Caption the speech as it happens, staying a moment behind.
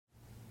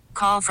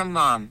Call from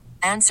mom.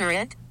 Answer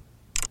it.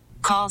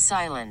 Call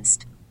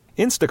silenced.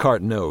 Instacart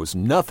knows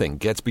nothing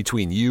gets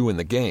between you and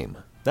the game.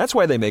 That's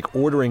why they make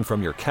ordering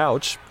from your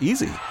couch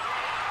easy.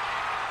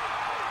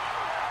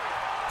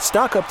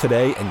 Stock up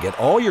today and get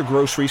all your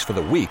groceries for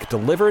the week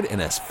delivered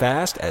in as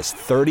fast as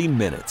 30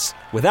 minutes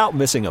without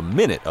missing a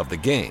minute of the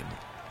game.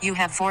 You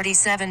have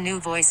 47 new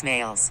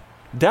voicemails.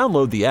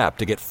 Download the app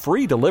to get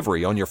free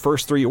delivery on your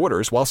first 3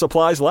 orders while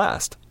supplies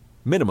last.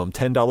 Minimum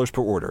 $10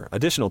 per order.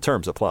 Additional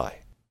terms apply.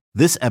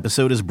 This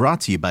episode is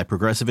brought to you by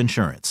Progressive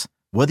Insurance.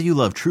 Whether you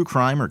love true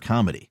crime or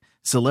comedy,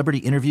 celebrity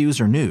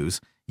interviews or news,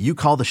 you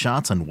call the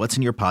shots on what's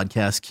in your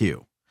podcast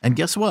queue. And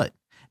guess what?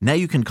 Now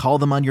you can call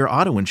them on your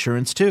auto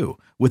insurance too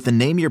with the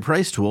Name Your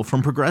Price tool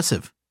from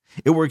Progressive.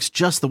 It works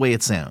just the way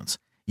it sounds.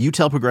 You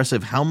tell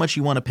Progressive how much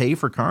you want to pay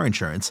for car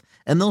insurance,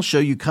 and they'll show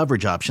you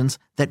coverage options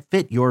that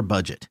fit your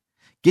budget.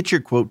 Get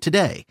your quote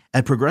today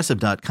at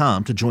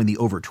Progressive.com to join the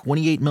over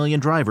 28 million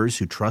drivers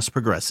who trust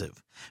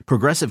Progressive.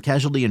 Progressive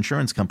Casualty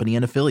Insurance Company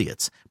and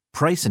Affiliates.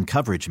 Price and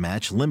coverage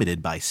match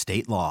limited by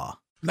state law.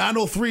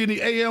 9:03 in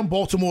the a.m.,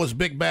 Baltimore's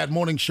Big Bad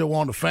Morning Show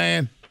on the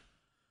Fan.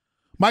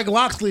 Mike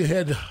Locksley,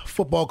 head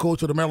football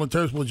coach of the Maryland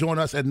Terps, will join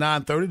us at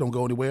 9:30. Don't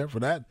go anywhere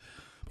for that.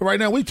 But right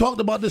now, we talked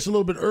about this a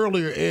little bit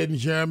earlier, Ed and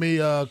Jeremy.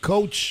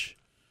 Coach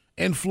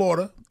in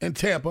Florida, in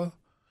Tampa,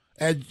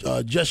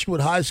 at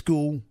Jesuit High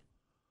School,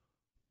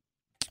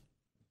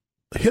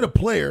 hit a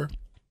player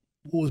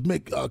who was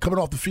coming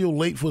off the field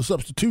late for a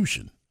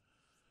substitution.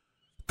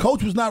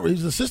 Coach was not,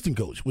 his assistant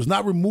coach, was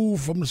not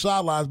removed from the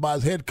sidelines by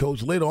his head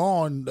coach. Later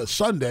on,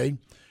 Sunday,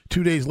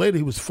 2 days later,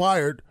 he was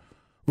fired,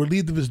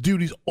 relieved of his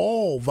duties,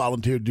 all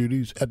volunteer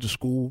duties at the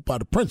school by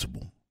the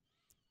principal.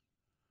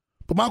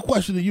 But my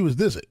question to you is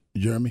this,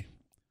 Jeremy.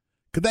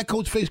 Could that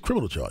coach face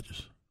criminal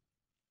charges?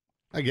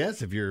 I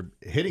guess if you're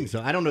hitting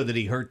someone. I don't know that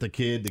he hurt the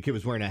kid. The kid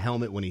was wearing a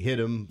helmet when he hit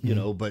him, you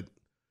know, but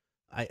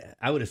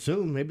I would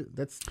assume maybe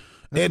that's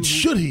and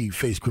should he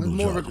face criminal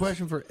charges? More of a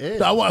question for Ed.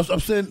 No, I'm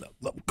saying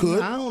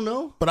could. I don't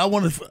know. But I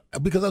wanted,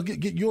 because I'll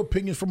get your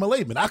opinion from a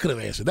layman. I could have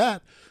answered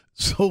that.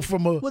 So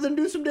well, then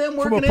do some damn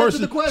work and answer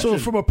the question. So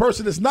from a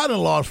person that's not in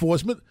law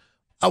enforcement,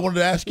 I wanted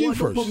to ask you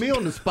first. Don't put me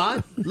on the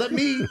spot. Let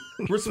me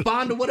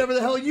respond to whatever the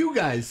hell you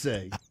guys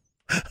say.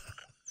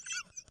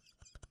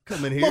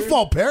 Come in here. My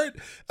fault, Parrot.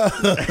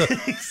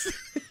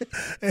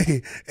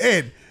 Hey,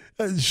 Ed,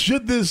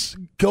 should this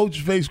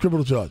coach face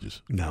criminal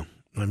charges? No.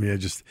 I mean, I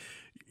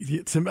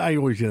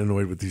always get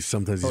annoyed with these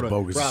bogus Rob,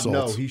 assaults.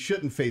 no, he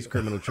shouldn't face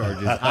criminal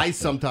charges. I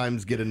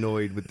sometimes get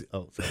annoyed with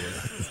sorry.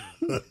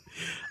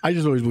 I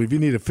just always believe you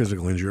need a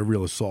physical injury, a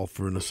real assault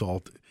for an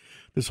assault.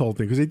 This whole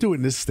thing, because they do it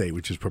in this state,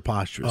 which is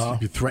preposterous.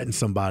 If you threaten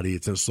somebody,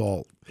 it's an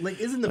assault. Like,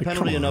 isn't the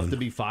penalty enough to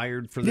be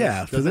fired for this?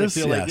 Yeah, for this,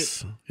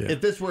 yes.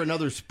 If this were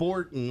another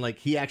sport and like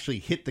he actually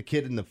hit the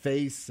kid in the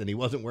face and he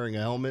wasn't wearing a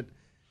helmet,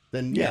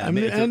 then yeah. I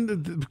mean,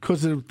 and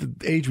because of the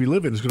age we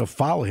live in, it's going to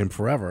follow him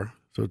forever.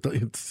 So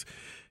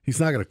he's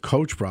not going to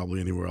coach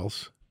probably anywhere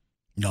else.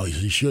 No,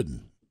 he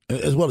shouldn't.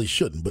 As well, he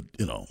shouldn't. But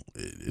it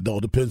all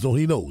depends on who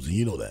he knows, and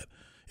you know that.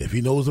 If he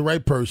knows the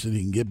right person,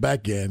 he can get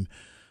back in.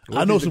 Well,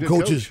 I know some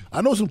coaches. Coach.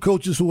 I know some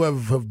coaches who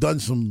have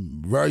done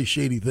some very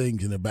shady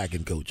things and they're back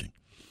in coaching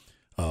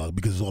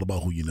because it's all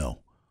about who you know.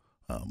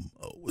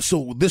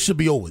 So this should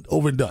be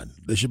over and done.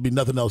 There should be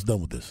nothing else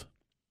done with this.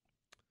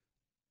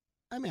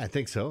 I mean, I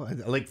think so.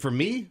 Like for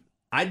me,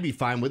 I'd be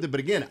fine with it. But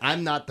again,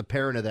 I'm not the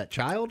parent of that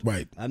child.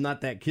 Right. I'm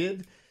not that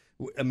kid.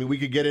 I mean, we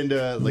could get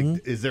into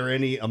like, is there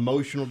any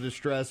emotional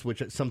distress,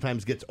 which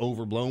sometimes gets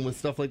overblown with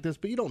stuff like this?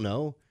 But you don't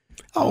know.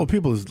 Oh, well,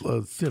 people,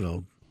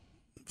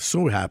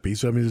 so happy.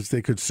 So, I mean,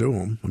 they could sue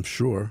him, I'm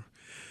sure.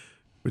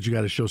 But you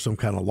got to show some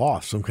kind of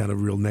loss, some kind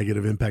of real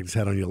negative impact it's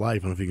had on your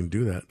life. I don't know if you can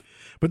do that.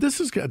 But this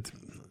has got,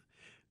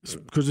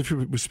 because if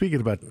you were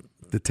speaking about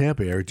the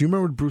Tampa area, do you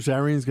remember when Bruce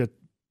Arians got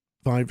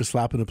fined for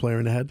slapping a player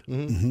in the head?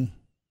 Mm-hmm.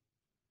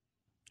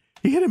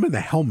 He hit him in the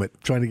helmet,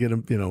 trying to get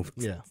him,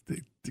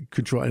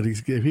 control. He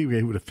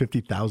gave with a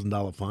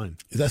 $50,000 fine.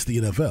 That's the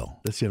NFL.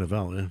 That's the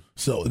NFL, yeah.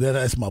 So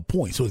that's my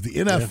point. So it's the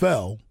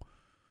NFL,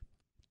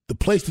 the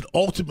place that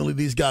ultimately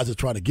these guys are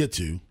trying to get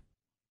to,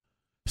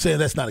 saying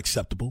that's not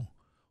acceptable.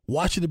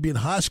 Why should it be in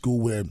high school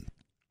where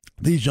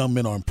these young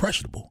men are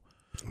impressionable?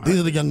 These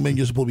are the young men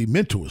you're supposed to be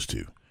mentors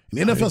to. And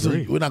the NFL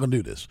says, we're not going to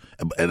do this.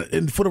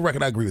 And for the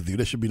record, I agree with you.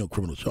 There should be no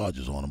criminal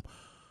charges on them,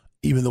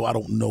 even though I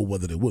don't know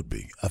whether there would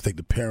be. I think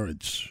the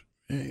parents,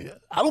 I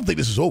don't think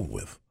this is over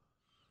with.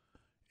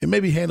 It may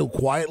be handled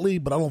quietly,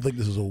 but I don't think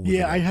this is over with.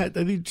 Yeah, I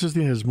think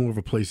it has more of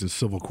a place in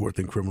civil court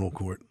than criminal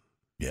court.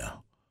 Yeah.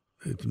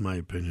 It's my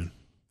opinion.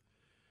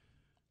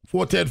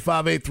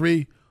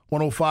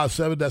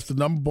 410-583-1057. That's the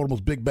number.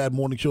 Baltimore's Big Bad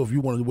Morning Show. If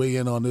you wanted to weigh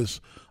in on this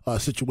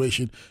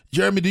situation.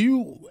 Jeremy, do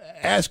you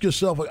ask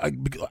yourself,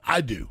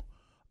 I do.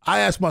 I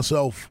ask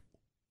myself,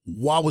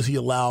 why was he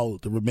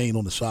allowed to remain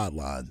on the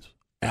sidelines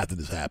after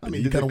this happened? I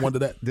mean, you kind of wonder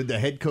that. Did the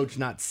head coach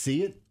not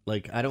see it?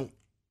 Like, I don't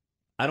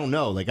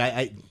know. Like,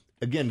 I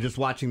again, just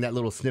watching that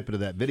little snippet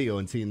of that video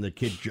and seeing the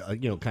kid,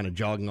 kind of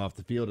jogging off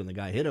the field and the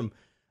guy hit him.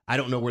 I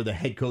don't know where the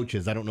head coach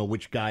is. I don't know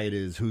which guy it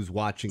is, who's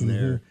watching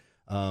there.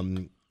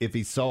 if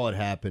he saw it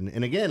happen.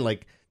 And again,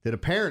 like, did a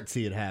parent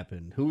see it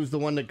happen? Who was the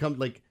one that comes?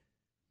 Like,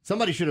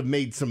 somebody should have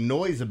made some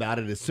noise about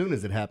it as soon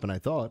as it happened, I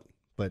thought.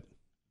 But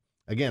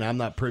again, I'm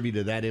not privy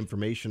to that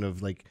information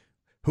of, like,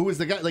 who is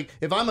the guy? Like,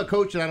 if I'm a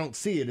coach and I don't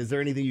see it, is there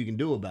anything you can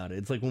do about it?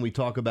 It's like when we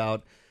talk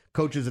about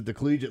coaches at the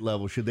collegiate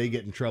level, should they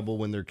get in trouble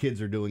when their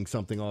kids are doing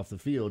something off the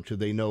field? Should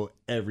they know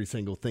every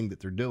single thing that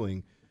they're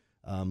doing?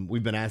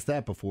 We've been asked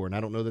that before, and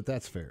I don't know that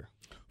that's fair.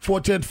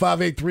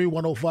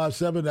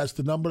 410-583-1057. That's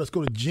the number. Let's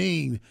go to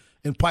Gene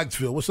in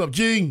Pikesville. What's up,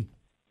 Gene?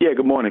 Yeah,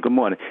 good morning. Good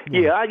morning.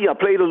 Yeah, I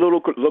played a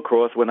little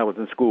lacrosse when I was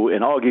in school,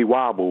 and Augie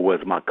Wobble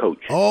was my coach.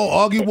 Oh,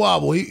 Augie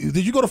Wobble.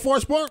 Did you go to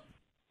Forest Park?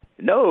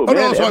 No, oh,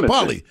 man, no, sorry,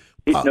 Poly.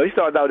 He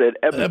started out at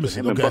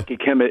Emerson, him okay. and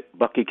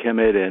Bucky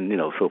Kemet, and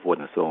so forth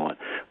and so on.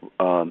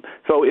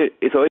 So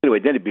anyway,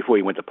 then before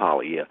he went to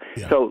Poly, yeah.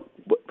 So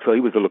he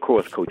was a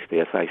lacrosse coach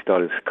there. So he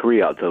started his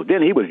career out. So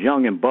then he was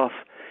young and buff,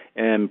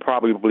 and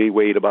probably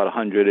weighed about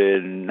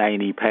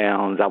 190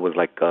 pounds. I was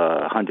like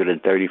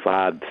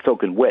 135,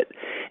 soaking wet.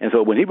 And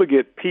so when he would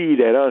get peed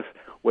at us,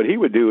 what he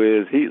would do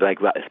is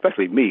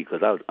especially me,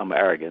 because I'm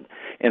arrogant.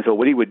 And so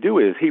what he would do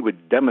is he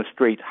would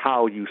demonstrate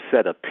how you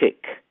set a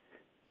pick.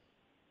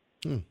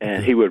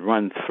 And he would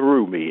run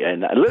through me,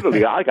 and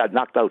literally I got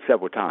knocked out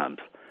several times.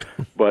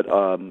 But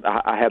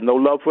I have no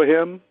love for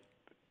him.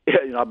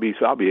 I'll be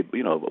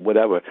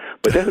whatever.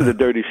 But this is the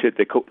dirty shit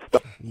that coach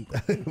stuff.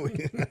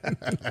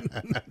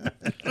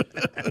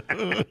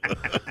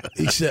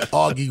 He said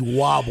Augie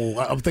Wobble.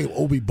 I'm thinking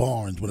Obi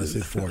Barnes when I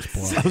said Forest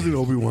Park. I was in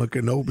Obi-Wan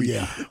Kenobi.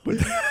 Yeah. But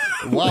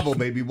wobble,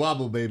 baby.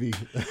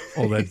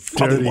 Oh, that's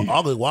dirty.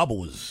 Augie Wobble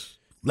was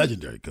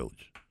legendary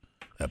coach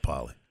at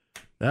Poly.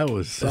 That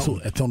was That's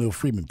who Antonio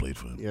Freeman played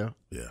for him.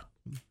 Yeah.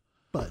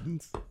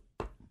 Buttons.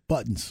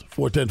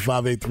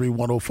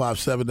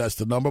 410-583-1057. That's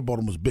the number.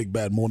 Baltimore's Big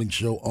Bad Morning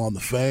Show on the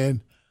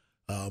Fan.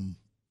 I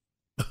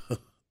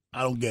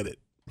don't get it.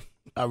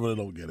 I really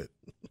don't get it.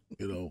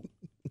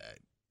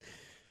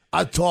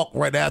 I talk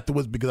right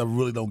afterwards because I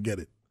really don't get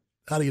it.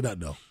 How do you not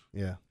know?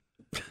 Yeah.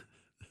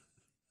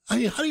 How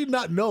do you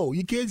not know?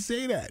 You can't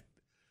say that.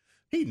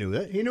 He knew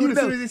that. He knew it as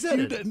soon as he said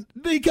it. Then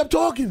he kept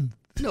talking.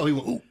 No, he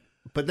won't.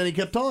 But then he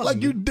kept talking.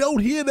 Like, you don't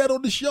hear that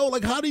on the show.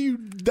 Like, how do you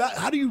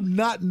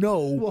not know?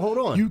 Well, hold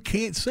on. You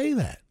can't say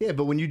that. Yeah,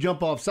 but when you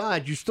jump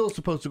offside, you're still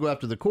supposed to go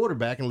after the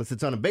quarterback unless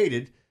it's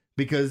unabated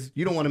because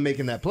you don't want to make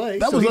in that play.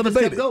 That was unabated.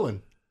 Just kept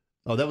going.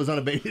 Oh, that was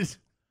unabated.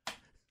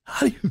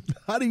 How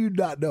do you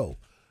not know?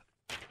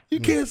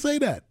 You can't say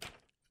that.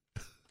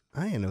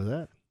 I didn't know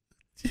that.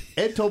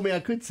 Ed told me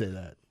I could say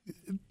that.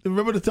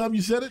 Remember the time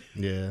you said it?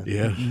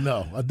 Yeah.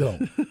 No, I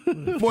don't.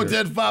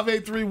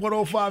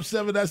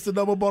 410-583-1057. That's the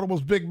number.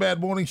 Baltimore's Big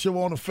Bad Morning Show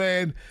on the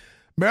Fan.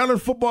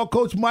 Maryland football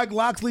coach Mike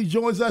Locksley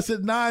joins us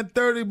at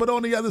 9:30, but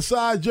on the other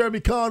side,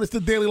 Jeremy Kahn, it's the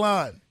Daily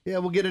Line. Yeah,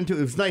 we'll get into it.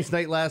 It was a nice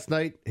night last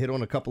night. Hit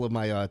on a couple of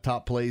my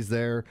top plays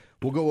there.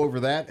 We'll go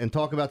over that and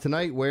talk about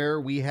tonight where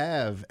we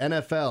have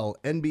NFL,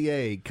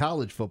 NBA,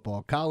 college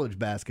football, college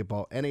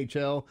basketball,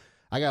 NHL.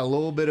 I got a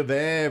little bit of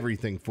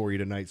everything for you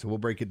tonight, so we'll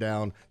break it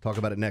down, talk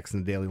about it next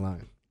in the Daily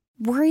Line.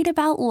 Worried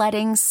about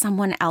letting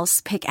someone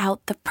else pick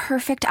out the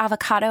perfect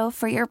avocado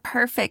for your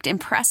perfect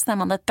impress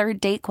them on the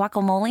third date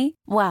guacamole?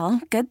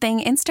 Well, good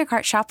thing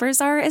Instacart shoppers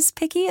are as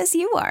picky as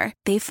you are.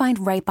 They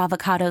find ripe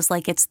avocados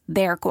like it's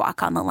their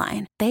guac on the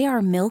line. They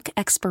are milk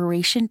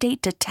expiration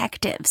date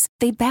detectives.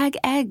 They bag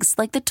eggs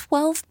like the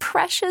 12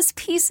 precious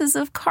pieces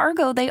of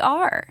cargo they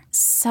are.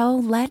 So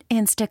let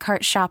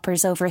Instacart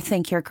shoppers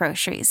overthink your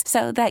groceries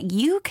so that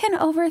you can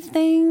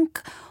overthink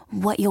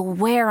what you'll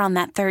wear on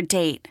that third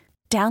date.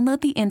 Download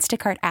the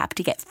Instacart app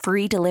to get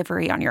free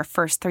delivery on your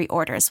first 3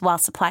 orders while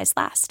supplies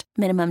last.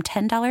 Minimum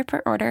 $10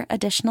 per order.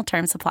 Additional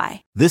terms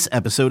apply. This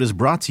episode is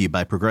brought to you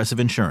by Progressive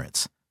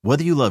Insurance.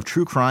 Whether you love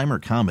true crime or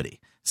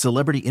comedy,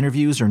 celebrity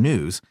interviews or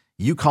news,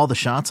 you call the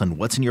shots on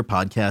what's in your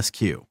podcast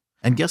queue.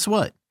 And guess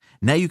what?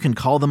 Now you can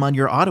call them on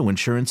your auto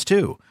insurance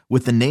too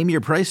with the Name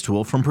Your Price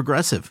tool from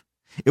Progressive.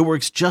 It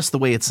works just the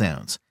way it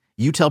sounds.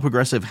 You tell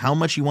Progressive how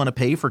much you want to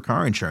pay for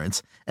car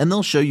insurance, and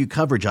they'll show you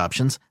coverage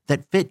options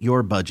that fit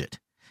your budget.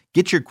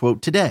 Get your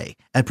quote today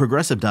at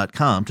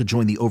Progressive.com to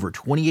join the over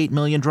 28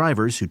 million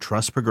drivers who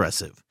trust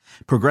Progressive.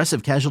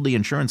 Progressive Casualty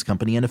Insurance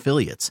Company and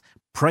Affiliates.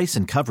 Price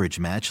and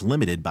coverage match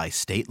limited by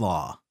state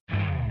law.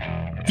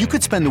 You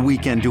could spend the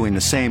weekend doing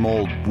the same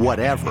old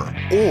whatever,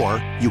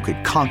 or you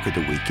could conquer the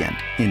weekend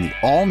in the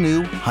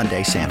all-new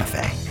Hyundai Santa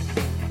Fe.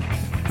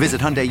 Visit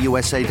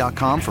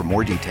HyundaiUSA.com for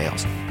more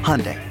details.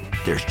 Hyundai,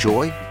 there's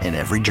joy in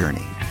every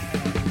journey.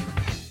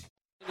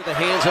 Into the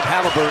hands of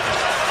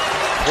Halliburton.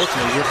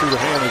 Fortunately, went through the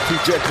hand of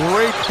TJ.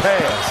 Great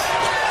pass.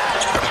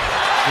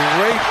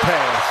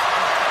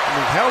 I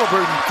mean,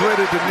 Halliburton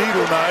threaded the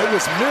needle. Now, it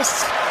was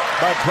missed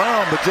by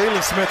Brown, but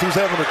Jalen Smith, who's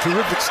having a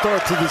terrific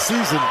start to the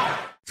season.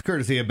 It's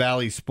courtesy of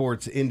Bally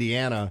Sports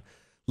Indiana.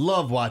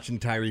 Love watching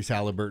Tyrese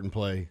Halliburton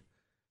play.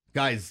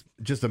 Guy's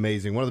just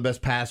amazing. One of the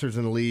best passers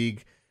in the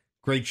league.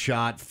 Great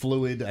shot,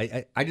 fluid.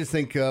 I just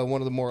think one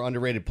of the more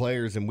underrated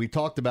players. And we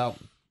talked about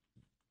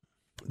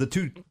the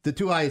two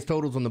highest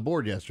totals on the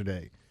board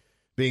yesterday,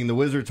 being the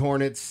Wizards,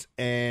 Hornets,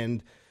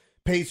 and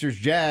Pacers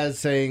Jazz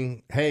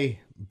saying, hey,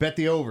 bet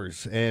the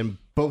overs, and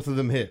both of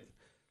them hit.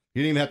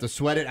 You didn't even have to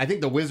sweat it. I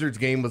think the Wizards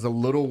game was a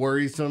little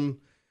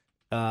worrisome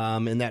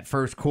in that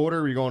first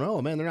quarter. You're going,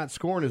 oh, man, they're not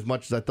scoring as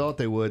much as I thought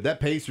they would. That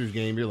Pacers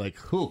game, you're like,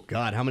 oh,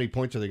 God, how many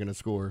points are they going to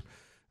score?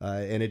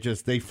 And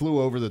they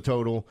flew over the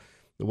total.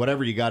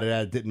 Whatever you got it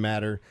at, it didn't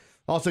matter.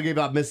 Also gave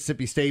out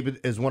Mississippi State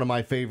as one of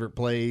my favorite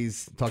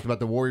plays. Talked about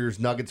the Warriors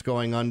Nuggets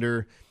going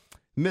under.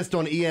 Missed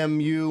on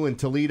EMU and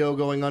Toledo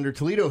going under.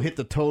 Toledo hit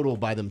the total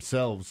by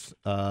themselves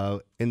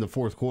in the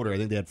fourth quarter. I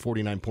think they had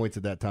 49 points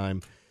at that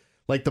time.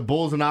 Like the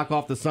Bulls to knock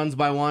off the Suns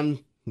by 1.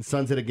 The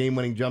Suns hit a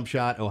game-winning jump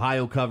shot.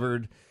 Ohio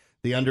covered.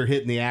 The under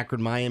hit in the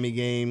Akron-Miami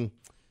game.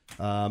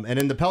 And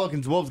then the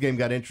Pelicans-Wolves game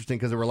got interesting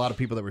because there were a lot of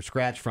people that were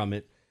scratched from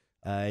it.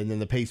 And then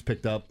the pace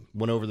picked up,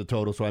 went over the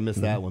total, so I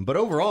missed that one. But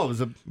overall, it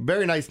was a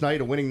very nice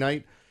night, a winning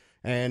night.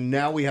 And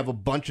now we have a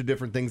bunch of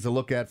different things to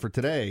look at for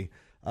today.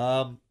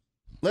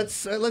 Let's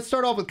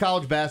start off with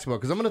college basketball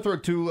because I'm going to throw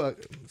two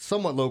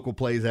somewhat local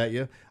plays at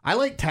you. I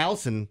like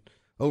Towson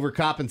over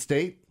Coppin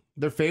State.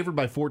 They're favored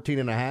by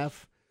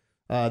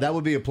 14.5. That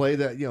would be a play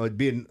that, it'd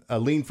be a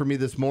lean for me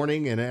this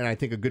morning, and I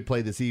think a good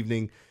play this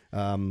evening,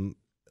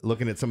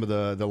 looking at some of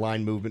the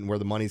line movement and where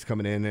the money's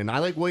coming in. And I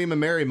like William &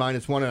 Mary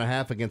minus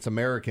 1.5 against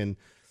American.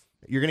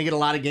 You're going to get a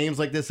lot of games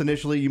like this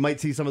initially. You might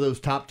see some of those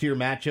top-tier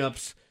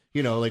matchups,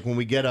 like when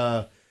we get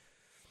a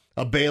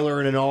Baylor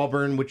and an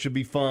Auburn, which should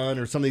be fun,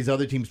 or some of these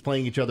other teams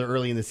playing each other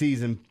early in the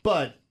season.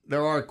 But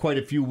there are quite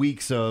a few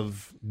weeks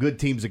of good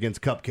teams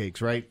against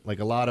cupcakes, right? Like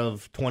a lot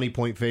of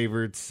 20-point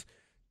favorites,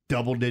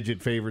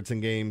 double-digit favorites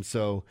in games.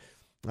 So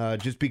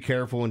just be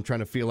careful and trying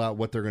to feel out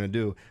what they're going to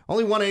do.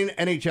 Only one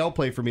NHL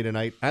play for me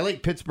tonight. I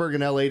like Pittsburgh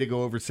and LA to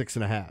go over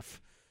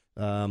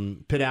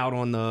 6.5. Pitt out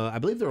on I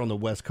believe they're on the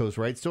West Coast,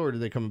 right? Still, or are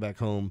they coming back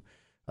home?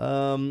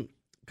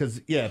 Because,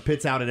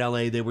 Pitt's out at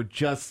LA. They were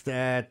just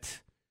at...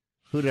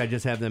 Who did I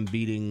just have them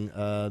beating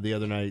the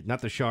other night?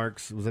 Not the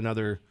Sharks. It was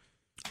another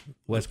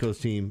West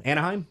Coast team.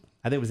 Anaheim?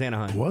 I think it was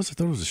Anaheim. It was? I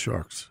thought it was the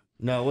Sharks.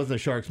 No, it wasn't the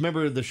Sharks.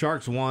 Remember, the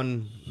Sharks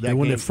won that game. They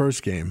won their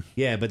first game.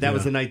 Yeah, but that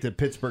was the night that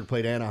Pittsburgh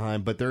played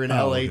Anaheim. But they're in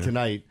L.A.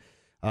 tonight.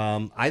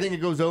 I think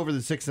it goes over the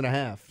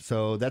 6.5.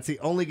 So that's the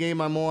only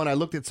game I'm on. I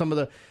looked at some of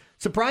the...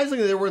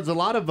 Surprisingly, there was a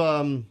lot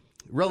of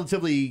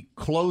relatively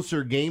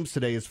closer games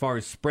today as far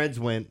as spreads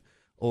went,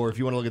 or if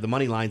you want to look at the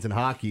money lines in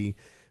hockey,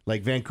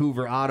 like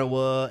Vancouver,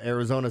 Ottawa,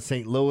 Arizona,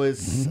 St.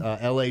 Louis,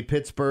 L.A.,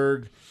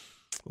 Pittsburgh.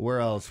 Where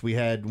else? We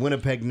had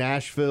Winnipeg,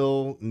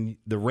 Nashville,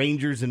 the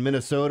Rangers in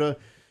Minnesota.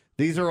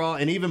 These are all,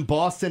 and even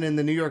Boston and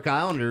the New York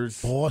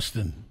Islanders.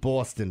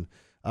 Boston.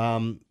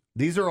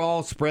 These are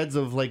all spreads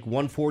of like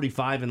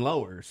 145 and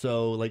lower,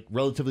 so like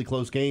relatively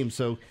close games.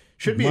 So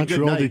should be a good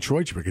night. Montreal,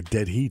 Detroit should be a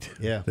dead heat.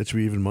 Yeah, that should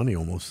be even money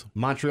almost.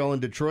 Montreal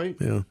and Detroit.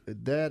 Yeah,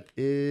 that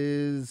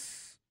is.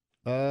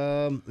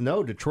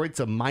 No, Detroit's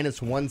a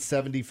minus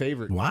 170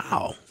 favorite.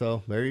 Wow.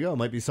 So there you go.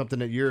 Might be something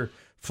that you're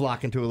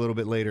flocking to a little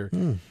bit later.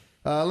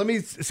 Let me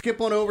skip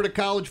on over to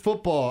college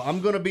football.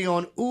 I'm going to be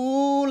on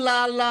Ooh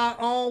La La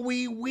en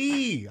Wee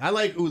Wee. I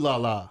like Ooh La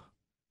La.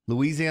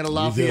 Louisiana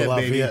Lafayette,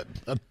 baby.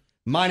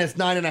 Minus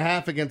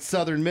 9.5 against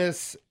Southern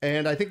Miss.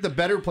 And I think the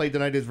better play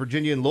tonight is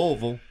Virginia and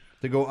Louisville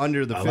to go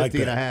under the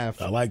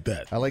 50.5. I like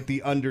that. I like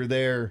the under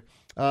there.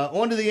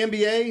 On to the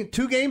NBA.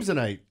 2 games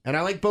tonight, and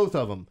I like both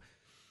of them.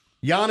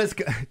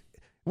 Giannis,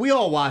 we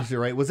all watched it,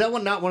 right? Was that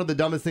not one of the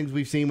dumbest things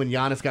we've seen when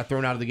Giannis got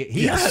thrown out of the game?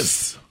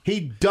 Yes.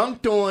 He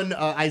dunked on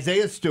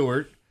Isaiah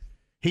Stewart.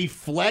 He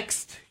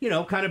flexed,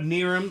 kind of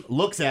near him,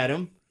 looks at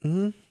him,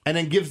 and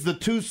then gives the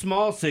too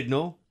small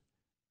signal,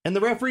 and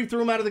the referee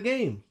threw him out of the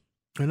game.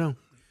 I know.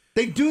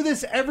 They do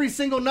this every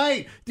single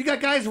night. You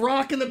got guys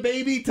rocking the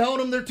baby, telling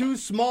them they're too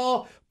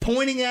small,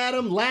 pointing at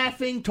him,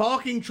 laughing,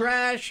 talking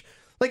trash,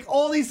 like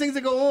all these things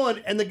that go on,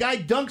 and the guy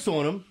dunks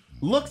on him.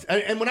 Looks,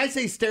 and when I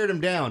say stared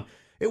him down,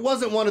 it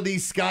wasn't one of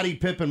these Scottie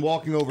Pippen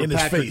walking over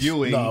Patrick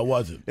Ewing. No, it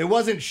wasn't. It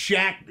wasn't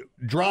Shaq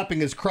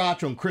dropping his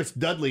crotch on Chris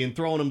Dudley and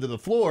throwing him to the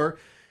floor.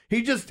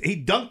 He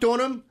dunked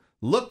on him,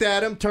 looked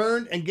at him,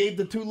 turned, and gave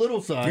the too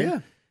little sign. Yeah.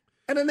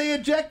 And then they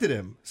ejected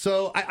him.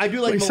 So I do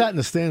like... He sat in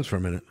the stands for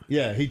a minute.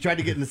 Yeah, he tried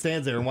to get in the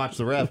stands there and watch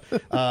the ref.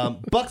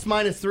 Bucks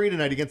minus 3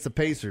 tonight against the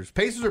Pacers.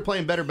 Pacers are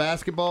playing better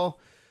basketball.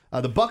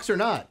 The Bucks are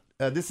not.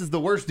 This is the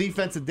worst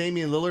defense that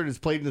Damian Lillard has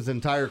played in his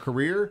entire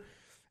career.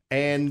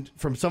 And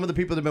from some of the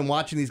people that have been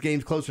watching these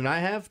games closer than I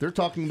have, they're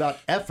talking about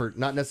effort,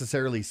 not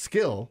necessarily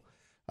skill.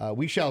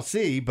 We shall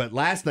see. But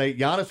last night,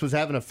 Giannis was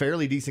having a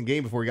fairly decent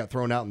game before he got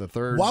thrown out in the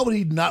third. Why would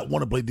he not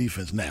want to play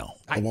defense now,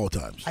 of all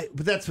times?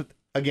 But that's,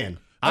 again,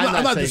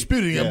 I'm not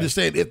disputing. Yeah. I'm just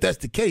saying, if that's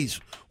the case,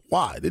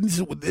 why?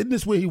 Isn't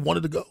this where he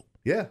wanted to go?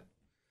 Yeah.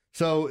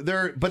 So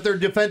their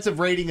defensive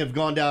rating have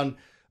gone down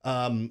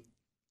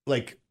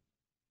like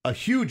a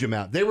huge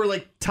amount. They were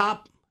like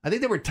I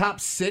think they were top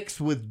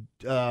 6 with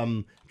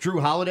Drew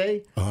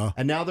Holiday,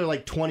 and now they're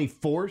like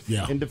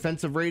 24th in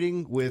defensive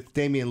rating with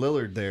Damian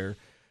Lillard there.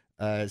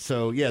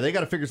 They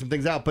got to figure some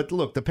things out. But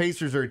look, the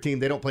Pacers are a team.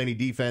 They don't play any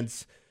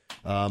defense.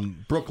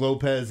 Brook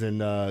Lopez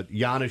and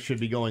Giannis should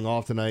be going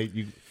off tonight.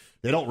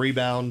 They don't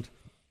rebound.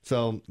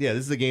 So, this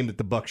is a game that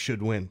the Bucks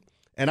should win.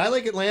 And I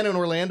like Atlanta and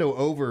Orlando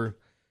over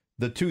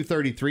the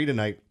 233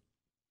 tonight.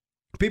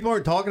 People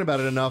aren't talking about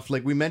it enough.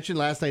 Like we mentioned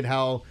last night,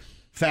 how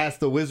fast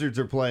the Wizards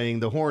are playing,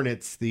 the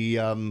Hornets,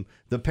 the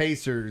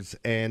Pacers,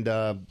 and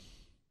that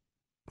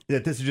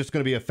this is just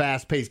going to be a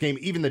fast-paced game.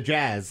 Even the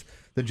Jazz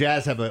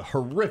have a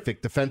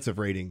horrific defensive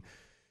rating.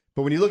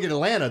 But when you look at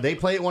Atlanta, they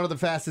play at one of the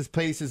fastest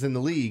paces in the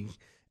league.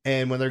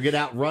 And when they get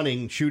out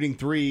running, shooting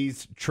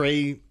threes,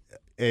 Trey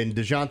and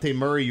DeJounte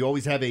Murray, you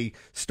always have a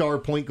star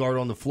point guard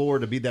on the floor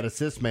to be that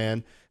assist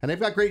man. And they've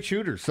got great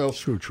shooters. So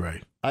screw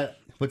Trey.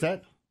 What's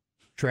that?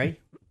 Trey?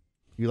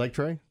 You like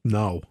Trey?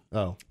 No.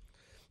 Oh.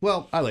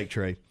 Well, I like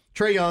Trey.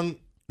 Trey Young,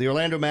 the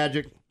Orlando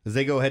Magic, as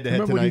they go head-to-head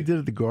tonight. Remember what he did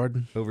at the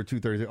Garden? Over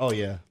 2:30. Oh,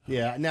 yeah.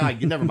 Yeah. No,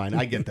 never mind.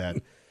 I get that.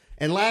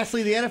 And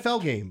lastly, the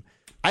NFL game.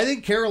 I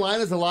think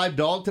Carolina's a live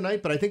dog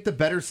tonight, but I think the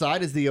better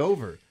side is the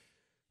over.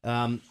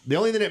 The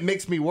only thing that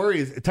makes me worry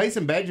is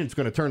Tyson Bagent's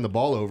going to turn the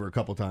ball over a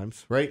couple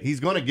times, right? He's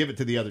going to give it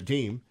to the other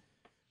team.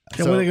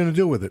 And what are they going to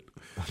do with it?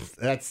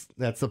 That's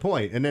the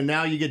point. And then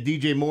now you get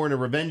DJ Moore in a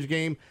revenge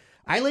game.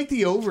 I like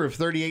the over of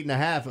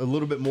 38.5 a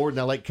little bit more than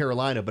I like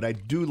Carolina, but I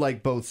do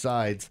like both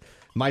sides.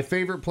 My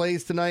favorite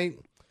plays tonight,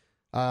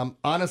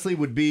 honestly,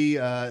 would be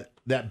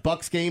that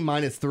Bucks game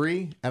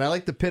 -3, and I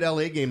like the Pitt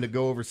LA game to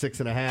go over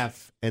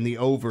 6.5 and the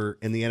over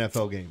in the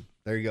NFL game.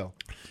 There you go.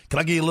 Can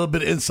I give you a little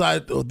bit of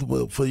insight for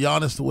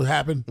Giannis to what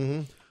happened?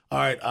 Mm-hmm. All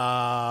right.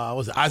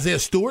 Was it Isaiah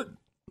Stewart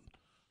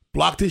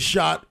blocked his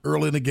shot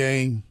early in the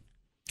game?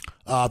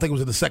 I think it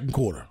was in the second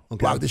quarter. Okay.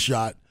 Blocked his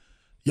shot.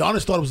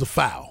 Giannis thought it was a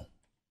foul.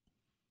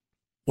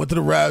 Went to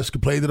the refs,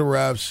 complained to the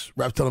refs.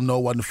 Refs tell him no,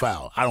 it wasn't a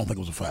foul. I don't think it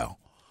was a foul.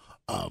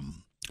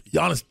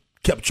 Giannis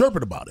kept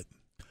chirping about it.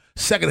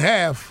 Second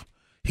half,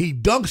 he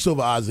dunks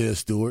over Isaiah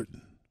Stewart,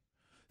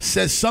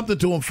 says something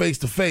to him face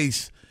to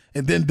face,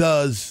 and then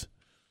does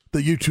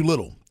the "you too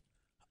little."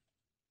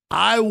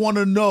 I want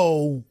to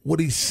know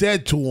what he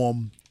said to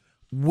him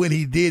when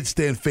he did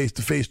stand face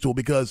to face to him,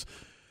 because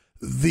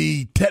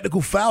the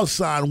technical foul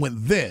sign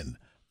went then,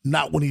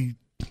 not when he,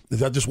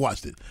 as I just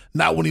watched it,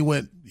 not when he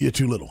went, "you're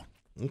too little."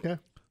 Okay.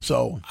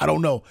 So I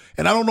don't know.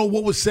 And I don't know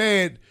what was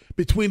said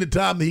between the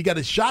time that he got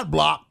his shot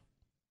blocked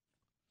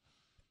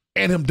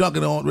and him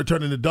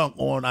returning the dunk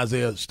on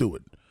Isaiah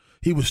Stewart.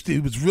 He was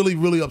really,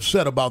 really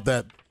upset about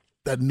that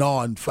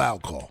non-foul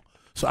call.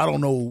 So I don't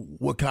know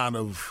what kind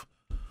of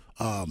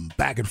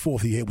back and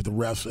forth he had with the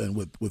refs and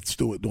with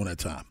Stewart during that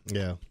time.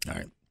 Yeah. All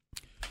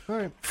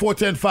right.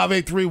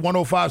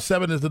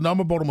 410-583-1057 is the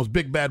number. Baltimore's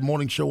Big Bad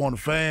Morning Show on the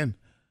Fan.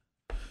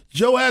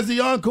 Joe has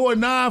the Encore at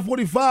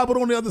 9:45, but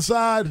on the other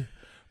side,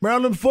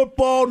 Maryland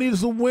football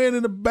needs a win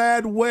in a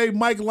bad way.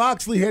 Mike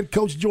Locksley, head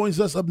coach, joins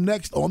us up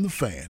next on the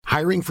Fan.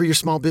 Hiring for your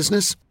small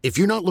business? If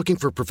you're not looking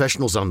for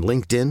professionals on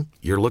LinkedIn,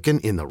 you're looking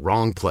in the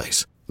wrong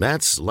place.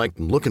 That's like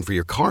looking for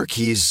your car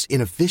keys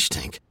in a fish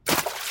tank.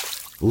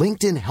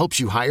 LinkedIn helps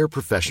you hire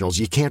professionals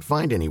you can't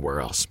find anywhere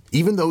else,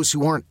 even those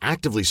who aren't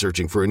actively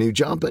searching for a new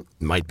job but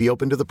might be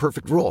open to the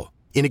perfect role.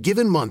 In a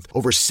given month,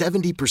 over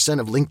 70%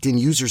 of LinkedIn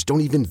users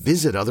don't even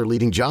visit other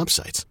leading job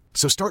sites.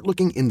 So start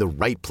looking in the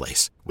right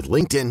place. With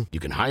LinkedIn, you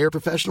can hire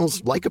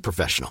professionals like a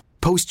professional.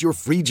 Post your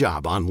free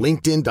job on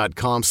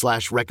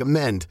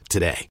linkedin.com/recommend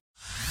today.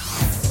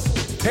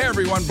 Hey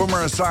everyone, Boomer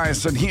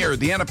Esiason here.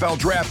 The NFL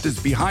Draft is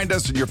behind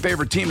us and your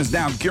favorite team is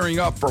now gearing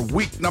up for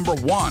week number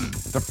 1.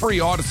 The free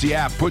Odyssey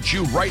app puts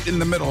you right in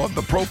the middle of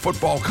the pro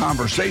football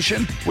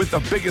conversation with the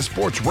biggest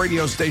sports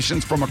radio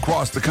stations from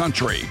across the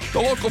country.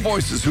 The local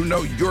voices who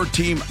know your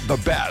team the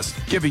best,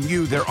 giving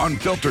you their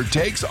unfiltered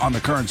takes on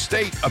the current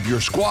state of your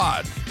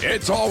squad.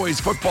 It's always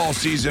football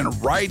season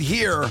right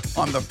here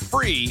on the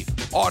free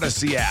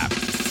Odyssey app.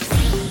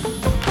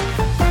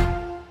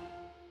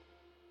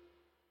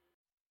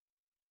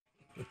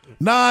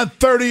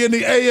 $9:30 in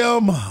the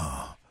a.m.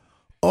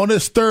 on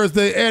this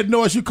Thursday. Ed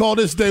Norris, you call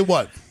this day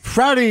what?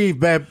 Friday,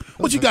 babe.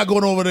 What you got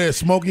going over there,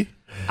 Smokey?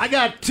 I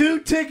got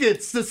 2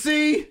 tickets to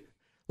see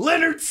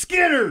Leonard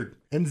Skinner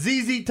and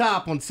ZZ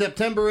Top on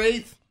September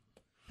 8th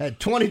at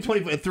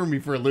 2024. It threw me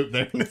for a loop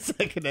there in a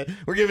second.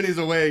 We're giving these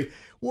away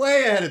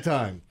way ahead of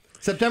time.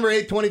 September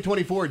 8th,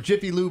 2024,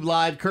 Jiffy Lube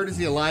Live,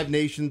 courtesy of Live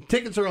Nation.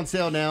 Tickets are on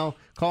sale now.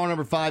 Call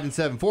number 5 and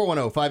 7,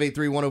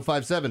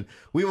 410-583-1057.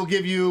 We will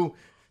give you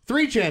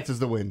 3 chances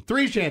to win.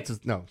 3 chances.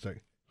 No,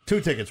 sorry.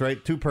 2 tickets,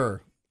 right? 2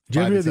 per. Do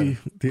you ever hear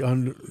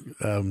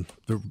the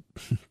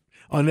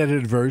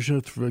unedited version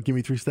of Give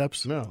Me 3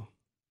 Steps? No.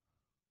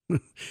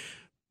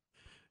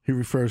 He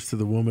refers to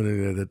the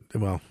woman that,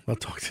 well, I'll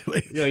talk to you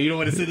later. Yeah, you don't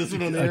want to say this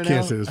one on air I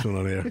can't say this one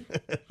on air.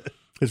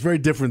 It's very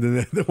different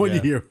than the one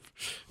you hear.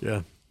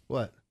 Yeah.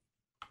 What?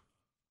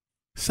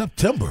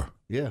 September.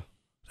 Yeah.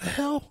 The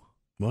hell?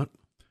 What?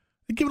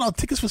 They're giving out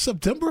tickets for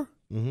September?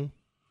 Mm-hmm.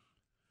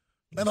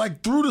 And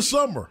like through the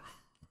summer.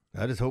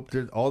 I just hope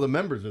all the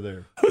members are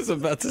there. I was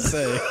about to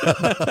say.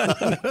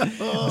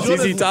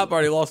 ZZ Top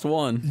already lost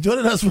 1.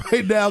 Joining us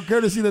right now,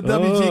 courtesy of the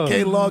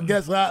WGK Law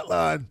Guest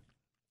Hotline,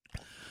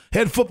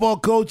 head football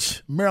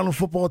coach, Maryland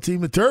football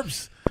team, the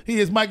Terps. He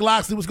is Mike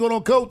Locksley. What's going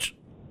on, Coach?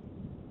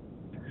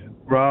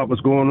 Rob.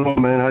 What's going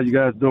on, man? How you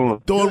guys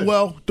doing? Doing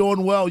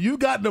well. You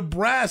got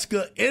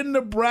Nebraska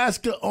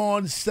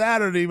on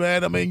Saturday,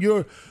 man. I mean,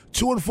 you're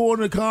 2-4 in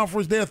the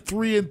conference. They're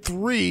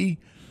 3-3,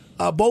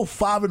 both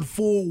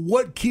 5-4.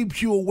 What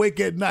keeps you awake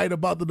at night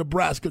about the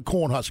Nebraska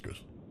Cornhuskers?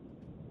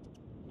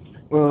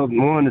 Well,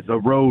 one, it's a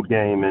road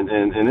game, and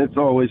it's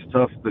always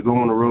tough to go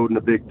on the road in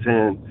the Big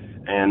Ten.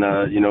 And,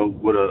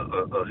 what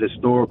a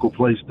historical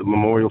place the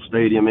Memorial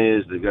Stadium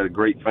is. They've got a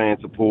great fan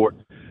support.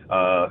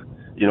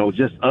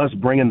 Just us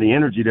bringing the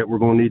energy that we're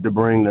going to need to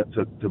bring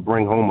to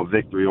bring home a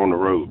victory on the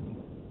road.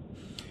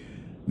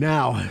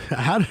 Now,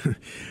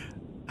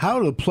 how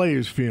are the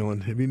players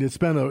feeling? I mean, this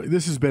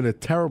has been a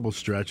terrible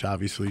stretch,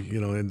 obviously,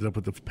 ended up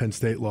with the Penn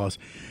State loss.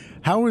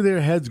 How are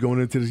their heads going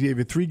into this game? You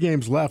have 3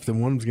 games left,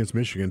 and one of them's against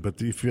Michigan,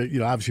 but if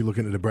obviously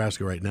looking at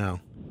Nebraska right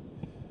now.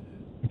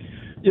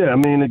 Yeah, I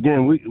mean,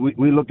 again,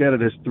 we look at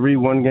it as 3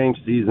 one-game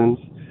seasons.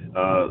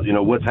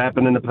 What's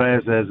happened in the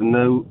past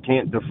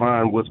can't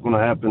define what's going to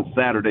happen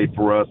Saturday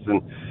for us.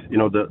 And,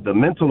 the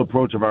mental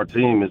approach of our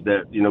team is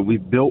that,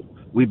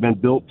 we've been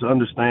built to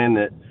understand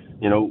that,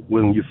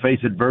 when you face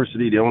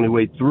adversity, the only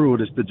way through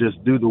it is to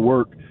just do the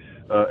work.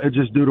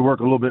 Do the work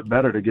a little bit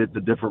better to get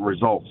the different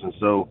results. And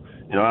so,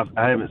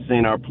 I haven't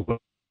seen our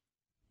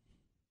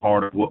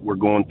part of what we're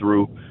going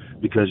through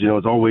because,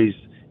 it's always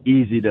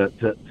easy to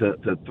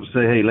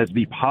say, hey, let's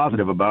be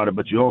positive about it,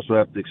 but you also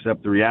have to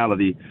accept the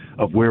reality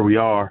of where we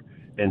are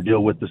and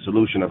deal with the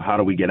solution of how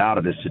do we get out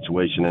of this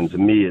situation. And to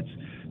me, it's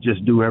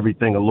just do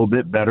everything a little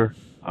bit better,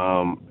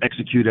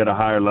 execute at a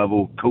higher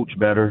level, coach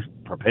better,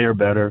 prepare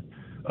better,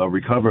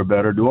 recover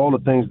better, do all the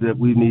things that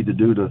we need to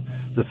do to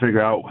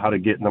figure out how to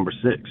get number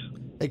 6.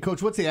 Hey,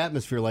 Coach, what's the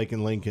atmosphere like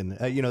in Lincoln?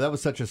 That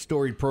was such a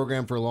storied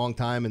program for a long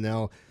time, and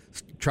now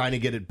trying to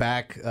get it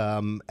back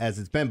as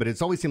it's been, but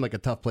it's always seemed like a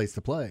tough place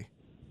to play.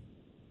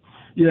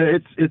 Yeah,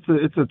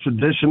 it's a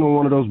traditional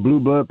one of those blue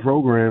blood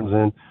programs,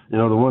 and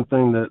the one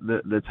thing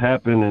that's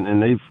happened,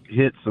 and they've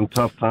hit some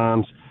tough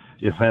times.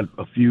 You've had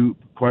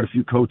quite a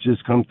few coaches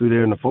come through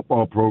there in the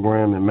football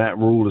program, and Matt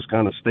Rule has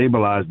kind of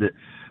stabilized it.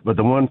 But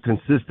the one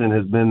consistent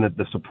has been that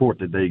the support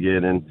that they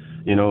get, and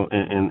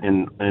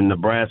in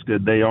Nebraska,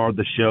 they are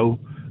the show.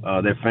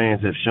 Their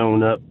fans have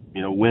shown up,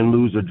 win,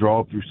 lose, or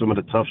draw through some of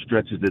the tough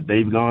stretches that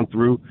they've gone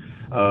through.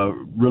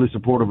 Really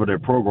supportive of their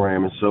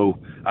program. And so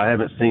I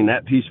haven't seen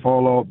that piece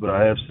fall off, but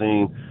I have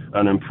seen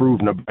an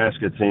improved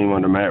Nebraska team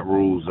under Matt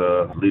Rule's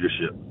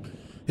leadership.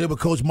 Here with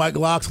Coach Mike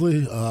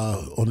Locksley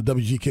on the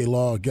WGK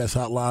Law Guest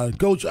Hotline.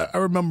 Coach, I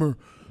remember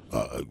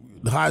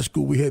in high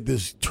school we had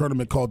this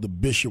tournament called the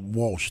Bishop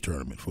Walsh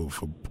Tournament for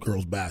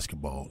girls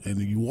basketball.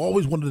 And you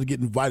always wanted to get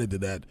invited to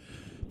that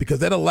because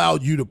that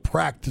allowed you to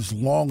practice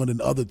longer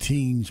than other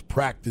teams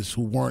practice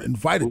who weren't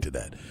invited to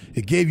that.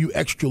 It gave you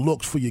extra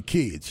looks for your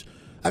kids.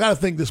 I got to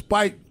think,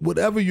 despite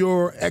whatever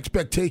your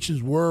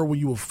expectations were when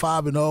you were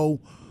 5-0,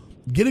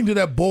 getting to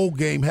that bowl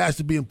game has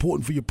to be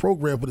important for your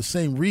program for the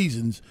same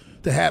reasons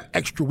to have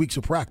extra weeks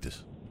of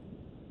practice.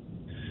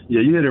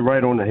 Yeah, you hit it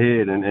right on the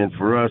head. And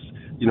for us,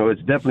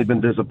 it's definitely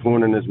been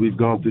disappointing as we've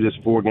gone through this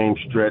 4-game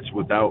stretch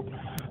without,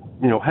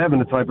 having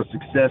the type of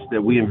success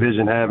that we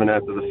envision having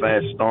after the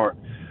fast start.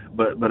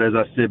 But as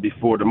I said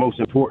before, the most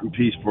important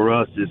piece for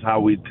us is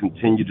how we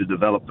continue to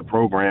develop the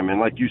program. And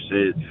like you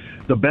said,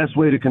 the best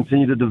way to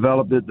continue to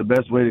develop it, the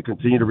best way to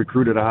continue to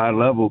recruit at a high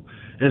level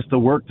is to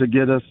work to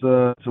get us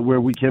to where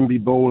we can be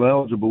bowl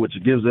eligible, which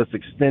gives us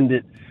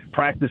extended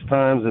practice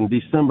times in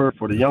December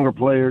for the younger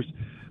players.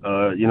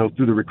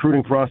 Through the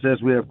recruiting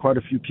process, we have quite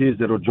a few kids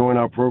that will join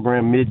our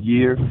program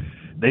mid-year.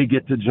 They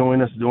get to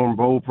join us during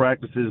bowl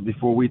practices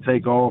before we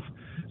take off.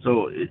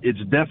 So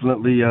it's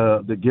definitely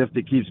the gift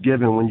that keeps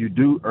giving when you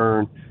do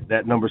earn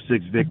that number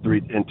 6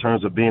 victory in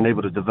terms of being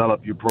able to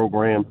develop your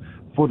program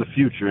for the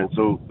future. And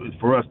so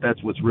for us,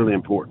 that's what's really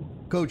important.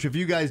 Coach, if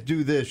you guys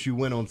do this, you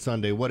win on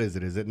Sunday. What is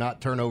it? Is it not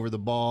turn over the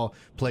ball,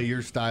 play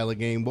your style of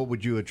game? What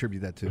would you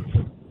attribute that to?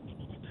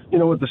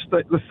 With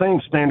the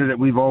same standard that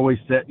we've always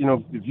set,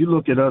 if you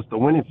look at us, the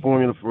winning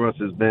formula for us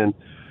has been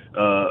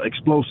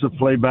explosive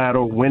play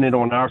battle, win it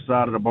on our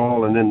side of the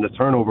ball, and then the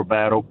turnover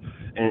battle.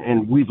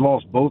 And we've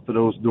lost both of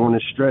those during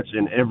this stretch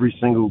in every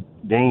single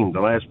game.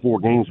 The last 4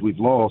 games we've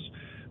lost.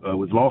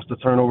 We've lost the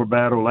turnover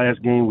battle.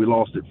 Last game we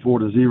lost it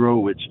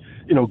 4-0, which,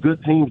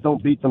 good teams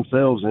don't beat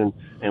themselves,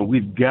 and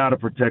we've got to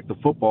protect the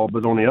football.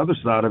 But on the other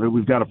side of it,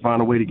 we've got to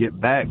find a way to get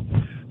back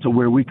to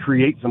where we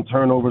create some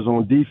turnovers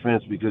on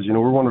defense because,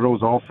 we're one of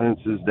those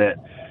offenses that,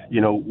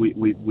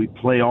 we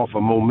play off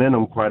of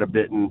momentum quite a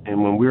bit. And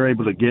when we're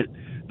able to get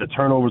the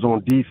turnovers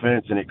on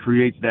defense and it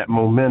creates that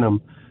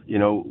momentum,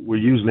 we're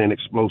usually an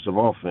explosive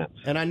offense.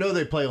 And I know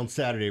they play on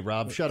Saturday,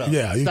 Rob. Shut up.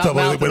 Yeah, you talk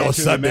about they win on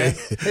Sunday.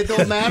 It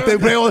don't matter.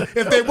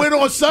 If they win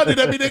on Sunday,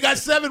 that means they got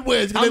 7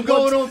 wins. I'm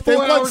going on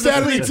 4 hours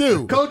Saturday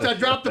too. Coach, I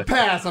dropped the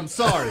pass. I'm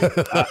sorry.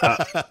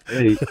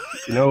 Hey,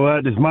 you know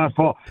what? It's my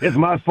fault. It's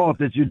my fault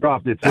that you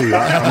dropped it too.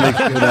 I'll make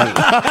sure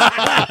that.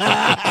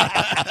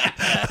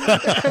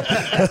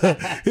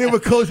 Here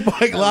with Coach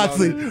Mike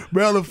Locksley,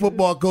 Maryland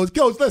football coach.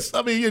 Coach, you're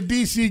a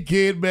DC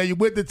kid, man. You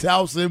went to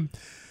Towson.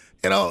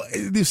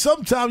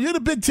 sometimes you're in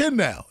the Big Ten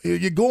now.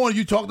 You're going.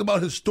 You talked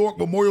about historic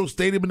Memorial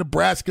Stadium in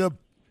Nebraska,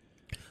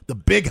 the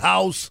big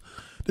house.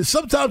 Then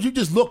sometimes you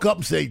just look up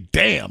and say,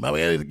 "Damn!" I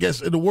mean, I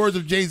guess in the words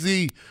of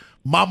Jay-Z,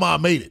 "Mama, I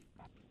made it."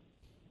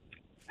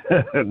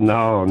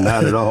 No,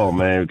 not at all,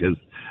 man. Because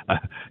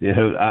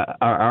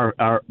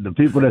the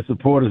people that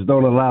support us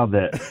don't allow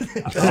that.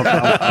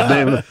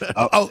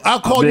 I'll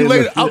call you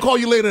later. I'll call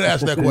you later to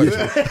ask that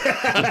question.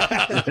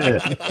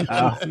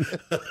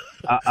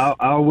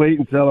 I'll wait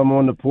until I'm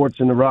on the porch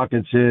in the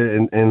rocking chair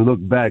and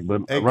look back.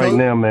 But right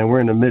now, man, we're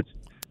in the midst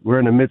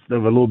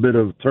of a little bit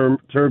of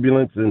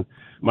turbulence, and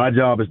my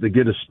job is to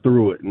get us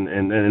through it,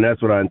 and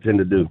that's what I intend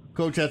to do.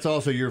 Coach, that's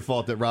also your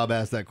fault that Rob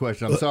asked that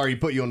question. I'm sorry he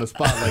put you on the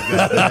spot like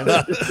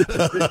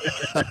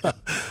that, man.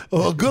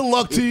 Well, good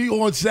luck to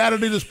you on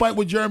Saturday, despite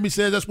what Jeremy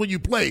says. That's when you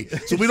play,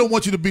 so we don't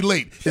want you to be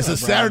late. It's a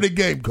Saturday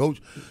game,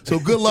 Coach. So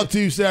good luck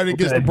to you Saturday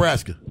against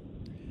Nebraska.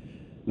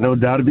 No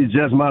doubt. It'd be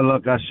just my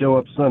luck I show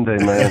up Sunday,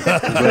 man.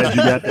 I'm glad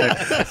you got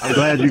that. I'm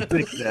glad you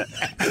fixed that.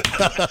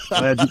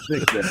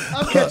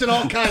 I'm catching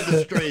all kinds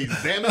of strays,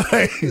 damn it.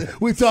 Hey,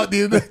 we talk to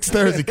you next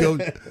Thursday,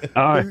 Coach.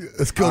 All right.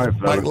 It's Coach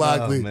Mike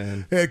Locksley,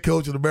 man. head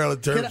coach of the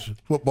Maryland Terps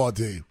football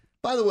team.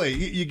 By the way,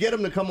 you get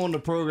him to come on the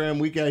program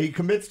week. He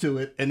commits to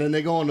it, and then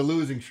they go on the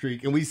losing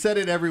streak. And we said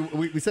it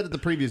we said it the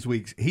previous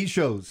weeks. He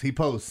shows, he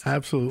posts.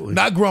 Absolutely.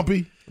 Not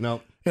grumpy.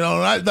 No.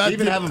 Not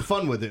even having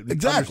fun with it.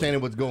 Exactly.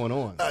 Understanding what's going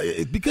on.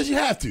 Because you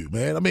have to,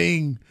 man. I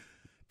mean,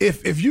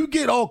 if you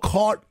get all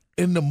caught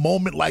in the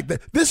moment like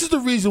that, this is the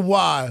reason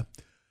why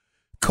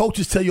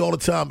coaches tell you all the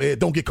time, Ed,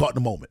 don't get caught in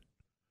the moment.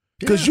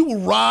 Because you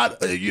will ride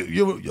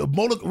you're a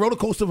roller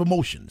coaster of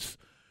emotions.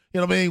 You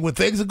know what I mean? When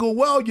things are going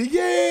well, you're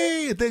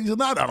yay. And things are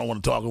not, I don't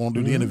want to talk. I want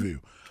to do the interview.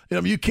 You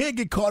know, you can't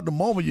get caught in the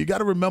moment. You got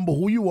to remember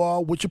who you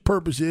are, what your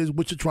purpose is,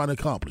 what you're trying to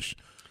accomplish.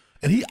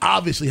 And he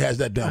obviously has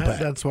that down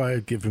pat. That's why I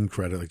give him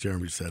credit, like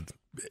Jeremy said.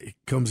 He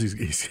comes,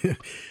 he's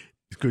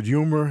good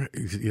humor.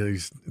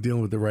 He's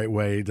dealing with it the right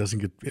way. He doesn't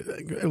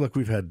get. Look,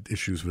 we've had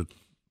issues with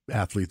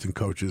athletes and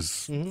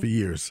coaches for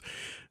years.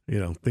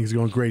 Things are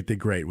going great, they're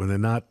great. When they're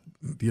not,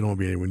 you don't want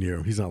to be anywhere near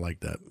him. He's not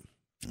like that.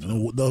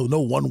 No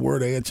one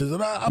word answers,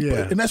 and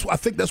and that's why I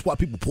think that's why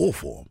people pull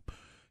for him.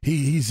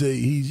 He's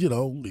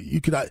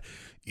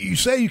you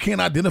say you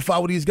can't identify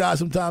with these guys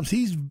sometimes.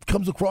 He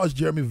comes across,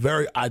 Jeremy,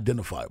 very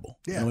identifiable.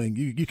 Yeah. I mean,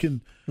 you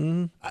can.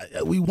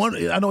 We want.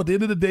 I know at the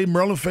end of the day,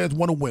 Maryland fans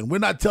want to win. We're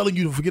not telling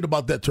you to forget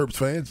about that, Terps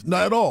fans,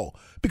 not at all,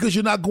 because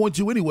you're not going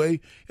to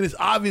anyway. And it's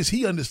obvious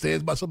he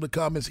understands by some of the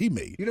comments he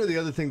made. The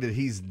other thing that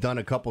he's done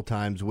a couple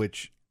times,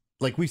 which.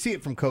 Like we see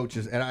it from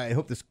coaches, and I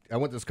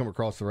want this to come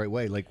across the right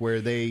way. Like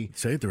where they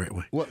say it the right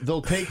way. Well,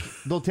 they'll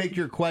take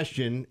your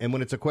question, and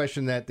when it's a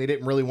question that they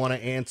didn't really want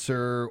to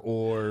answer,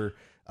 or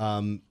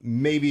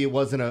maybe it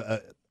wasn't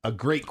a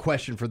great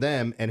question for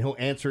them, and he'll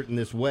answer it in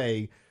this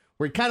way,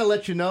 where he kind of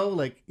lets you know,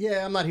 like,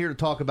 yeah, I'm not here to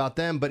talk about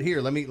them, but here,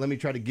 let me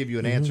try to give you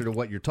an answer to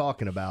what you're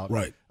talking about.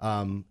 Right.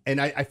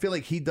 And I feel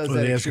like he does that.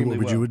 They ask him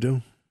what you would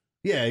do.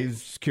 Yeah,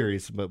 he's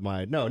curious about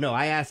No,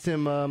 I asked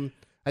him.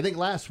 I think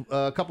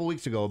a couple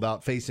weeks ago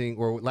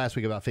last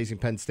week about facing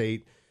Penn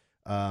State,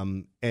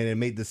 and it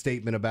made the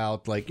statement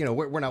about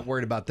we're not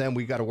worried about them,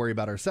 we got to worry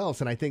about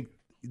ourselves, and I think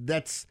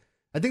that's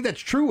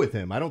true with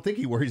him. I don't think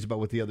he worries about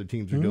what the other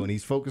teams are doing.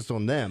 He's focused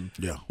on them.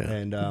 Yeah,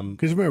 and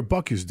because remember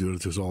Buck used to do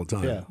it to us all the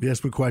time. Yeah. He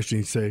asked me a question,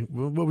 he'd say,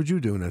 "Well, what would you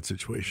do in that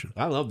situation?"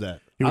 I love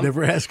that. He would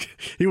never ask.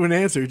 He wouldn't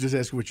answer. He'd just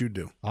ask what you'd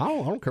do. I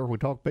don't care if we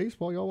talk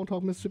baseball. Y'all want to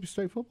talk Mississippi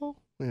State football?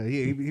 Yeah,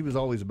 he was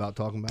always about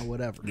talking about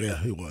whatever.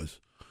 Yeah, he was.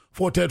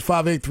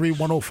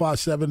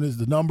 410-583-1057 is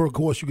the number. Of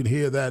course, you can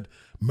hear that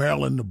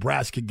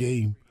Maryland-Nebraska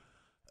game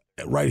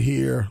right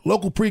here.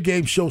 Local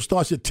pregame show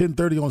starts at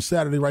 10:30 on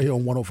Saturday right here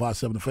on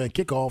 105.7 The Fan.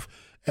 Kickoff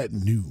at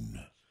noon.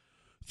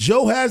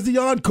 Joe has the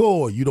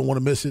Encore. You don't want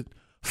to miss it.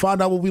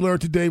 Find out what we learned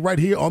today right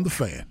here on The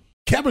Fan.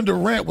 Kevin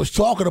Durant was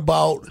talking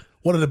about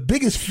one of the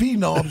biggest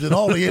phenoms in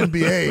all the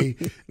NBA,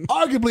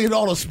 arguably in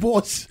all the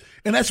sports,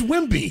 and that's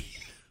Wemby.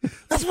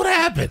 That's what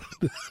happened.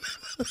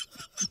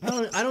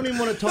 I don't even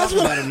want to talk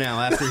about him now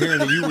after hearing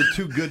that you were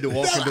too good to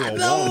walk into a Walmart.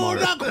 No,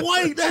 not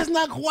quite. That's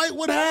not quite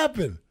what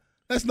happened.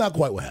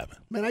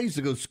 Man, I used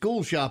to go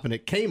school shopping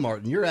at Kmart,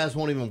 and your ass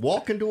won't even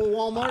walk into a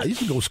Walmart? I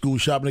used to go school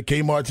shopping at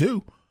Kmart,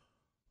 too.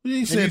 You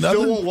ain't said nothing.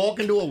 You still won't walk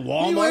into a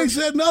Walmart? You ain't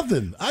said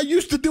nothing. I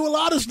used to do a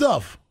lot of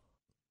stuff.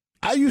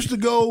 I used to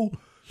go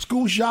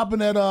school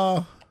shopping at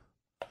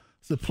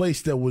it's a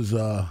place that was,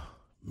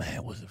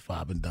 was it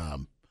Five and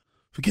Dime?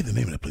 Forget the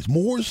name of that place.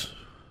 Moore's?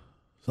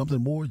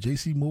 Something Moore?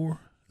 J.C. Moore?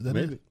 Is that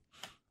Maybe. it?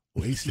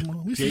 Or A.C.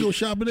 Moore? We used to go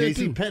shopping there, too.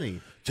 J.C. Penney.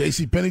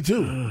 J.C. Penney,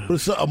 too. But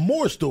it's a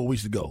Moore store we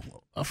used to go.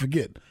 I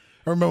forget.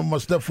 I remember my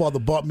stepfather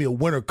bought me a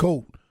winter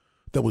coat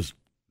that was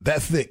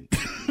that thick.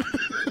 Did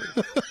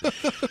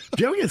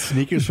you ever get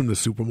sneakers from the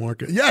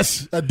supermarket?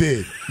 Yes, I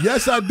did.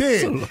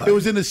 It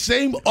was in the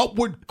same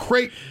upward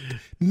crate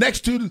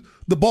next to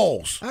the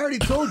balls. I already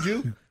told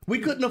you. We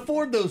couldn't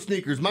afford those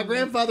sneakers. My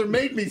grandfather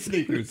made me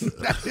sneakers.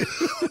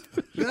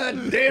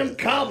 God damn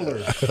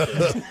cobbler.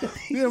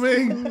 You know what I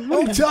mean?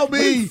 Don't tell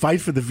me.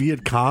 Fight for the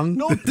Viet Cong?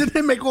 No. Didn't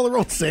they make all their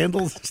own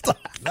sandals and stuff?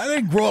 I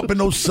didn't grow up in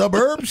those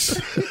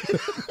suburbs.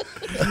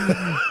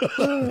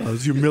 I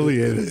was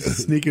humiliated.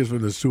 Sneakers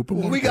from the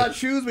supermarket. When we got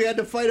shoes, we had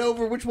to fight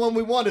over which one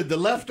we wanted, the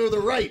left or the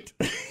right.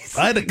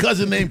 I had a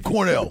cousin named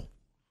Cornell,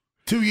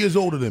 2 years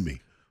older than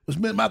me. Which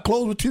meant my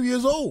clothes were 2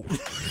 years old.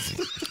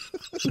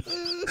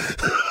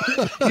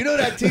 You know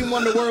that team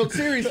won the World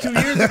Series 2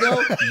 years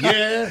ago?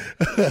 Yeah.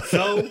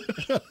 So?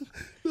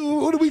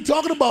 What are we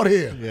talking about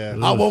here? Yeah.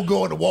 I won't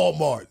go into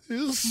Walmart.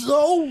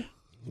 So?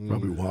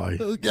 Probably why.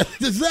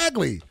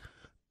 Exactly.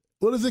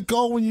 What is it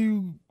called when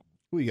you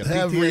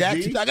have PTSD?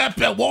 reactions? I got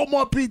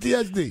Walmart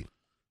PTSD.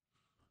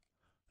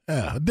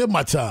 Yeah, I did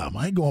my time.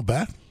 I ain't going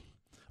back.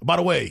 By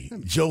the way,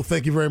 Joe,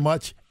 thank you very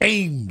much.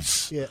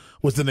 Ames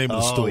was the name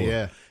of the store.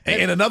 Yeah.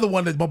 And another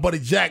one that my buddy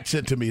Jack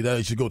sent to me that I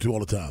used to go to all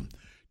the time.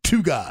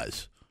 2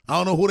 guys. I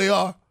don't know who they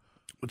are.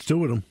 What's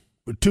two of them?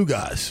 But 2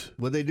 guys.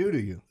 What'd they do to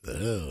you?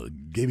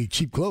 Gave me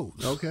cheap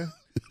clothes. Okay.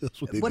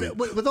 That's what they did.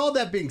 With all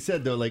that being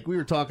said, though, like we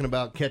were talking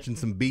about catching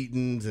some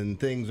beatings and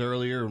things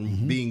earlier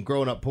and being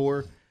grown up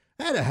poor,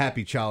 I had a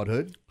happy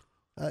childhood.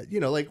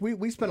 Like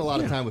we spent a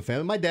lot of time with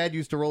family. My dad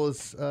used to roll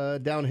us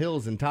down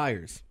hills in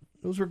tires.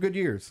 Those were good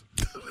years.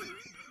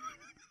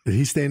 Did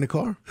he stay in the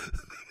car?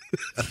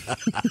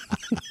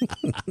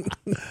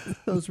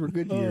 Those were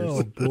good years.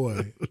 Oh,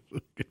 boy.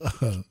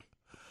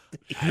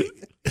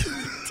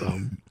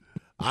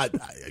 I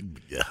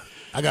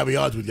got to be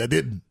honest with you. I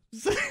didn't.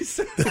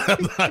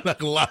 I'm not going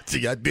to lie to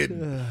you. I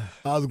didn't.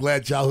 I was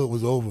glad childhood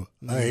was over.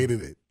 I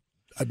hated it.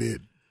 I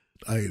did.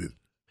 I hated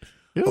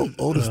it.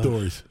 Older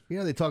stories. You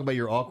know, they talk about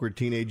your awkward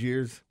teenage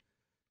years.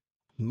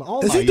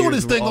 Is he doing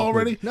this thing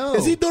already? No.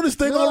 Is he doing this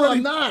thing no, already?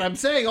 I'm not. I'm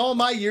saying all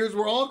my years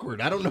were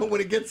awkward. I don't know when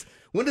it gets.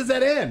 When does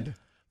that end?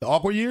 The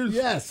awkward years?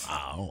 Yes.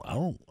 I'm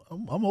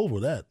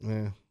over that.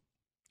 Yeah.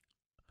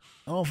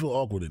 I don't feel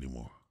awkward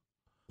anymore.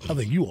 I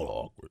think you all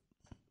are awkward.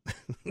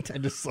 I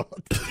just saw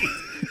it.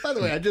 By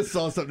the way, I just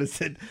saw something that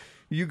said,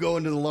 you go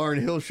into the Lauryn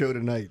Hill show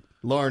tonight.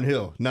 Lauryn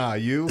Hill. Nah,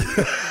 you?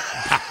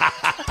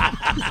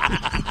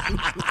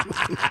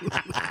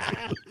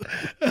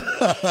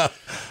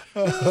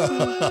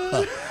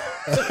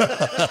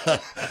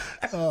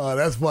 Oh,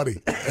 that's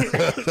funny.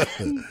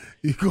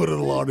 You go to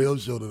the Lauryn Hill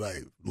show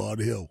tonight.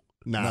 Lauryn Hill.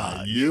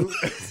 Nah, you?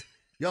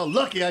 Y'all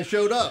lucky I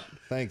showed up.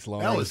 Thanks,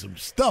 Lauryn. That was some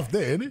stuff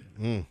there, isn't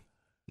it?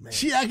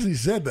 She actually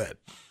said that.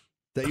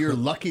 That you're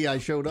lucky I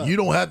showed up. You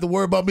don't have to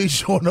worry about me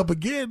showing up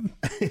again.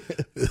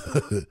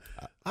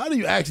 How do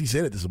you actually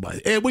say that to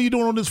somebody? Hey, what are you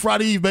doing on this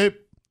Friday Eve, babe?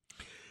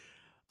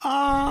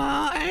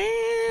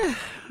 I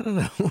don't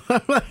know.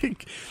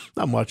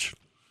 Not much.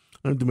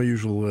 I don't do my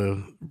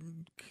usual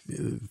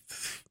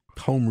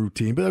home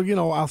routine, but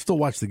I'll still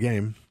watch the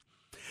game.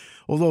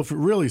 Although if it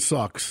really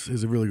sucks,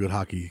 there's a really good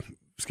hockey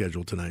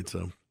schedule tonight.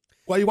 So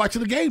why are you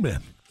watching the game,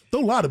 man?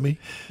 Don't lie to me.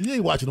 You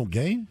ain't watching no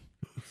game.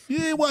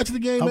 You ain't watching the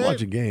game, man. I'll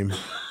watch a game.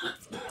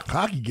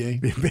 Hockey game.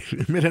 They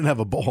didn't have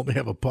a ball. They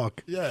have a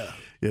puck. Yeah.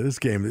 Yeah,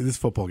 this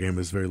football game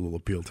has very little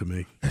appeal to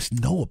me. That's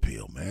no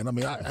appeal, man. I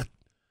mean, I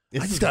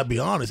just got to be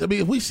honest. I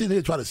mean, if we sit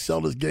here trying to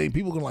sell this game,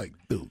 people are going to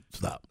dude,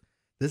 stop.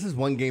 This is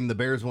one game the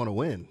Bears want to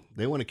win.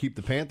 They want to keep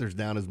the Panthers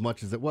down as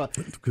much as it was.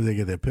 Because they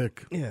get their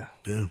pick. Yeah.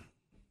 Yeah.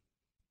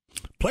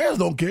 Players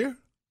don't care.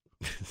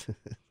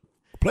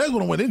 Players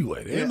want to win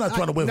anyway. They're not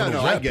trying to win.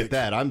 No, I get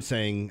that. I'm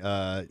saying,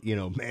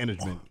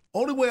 management.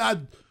 Only way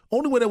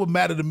that would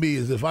matter to me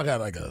is if I got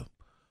like a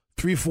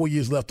 3 or 4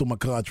 years left on my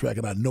contract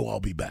and I know I'll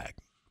be back.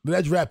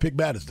 That draft pick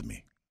matters to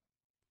me.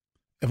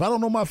 If I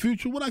don't know my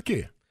future, what I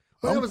care?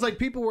 Well, it was like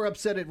people were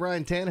upset at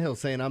Ryan Tannehill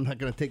saying, I'm not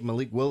going to take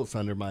Malik Willis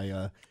under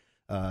my,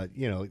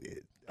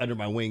 under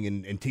my wing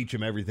and teach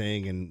him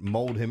everything and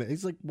mold him.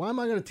 He's like, why am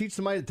I going to teach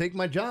somebody to take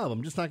my job?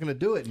 I'm just not going to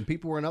do it. And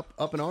people were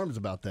up in arms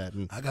about that.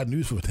 And I got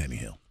news for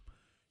Tannehill.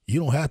 You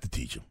don't have to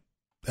teach him.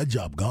 That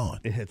job gone.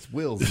 It's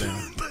Will's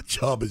now. That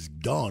job is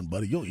gone,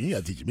 buddy. You ain't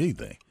got to teach him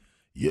anything.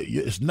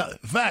 It's not.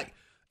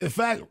 In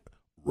fact,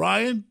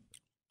 Ryan,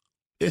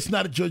 it's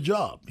not your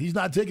job. He's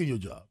not taking your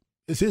job.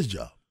 It's his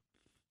job.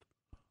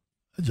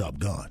 That job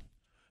gone.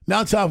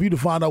 Now it's time for you to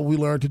find out what we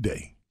learned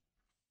today.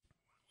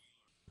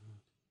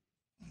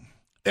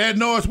 Ed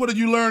Norris, what did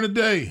you learn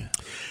today?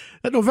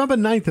 That November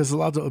 9th is a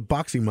lot of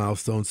boxing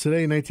milestones.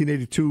 Today, in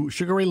 1982,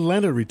 Sugar Ray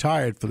Leonard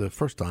retired for the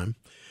first time.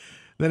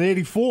 Then in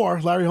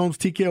 84, Larry Holmes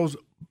TKO's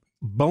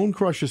Bone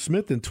Crusher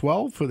Smith in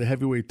 12 for the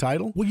heavyweight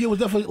title. What year was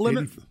that for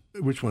Leonard?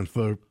 Which one?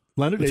 For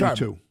Leonard?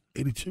 Retirement.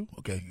 82. 82?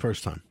 Okay.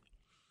 First time.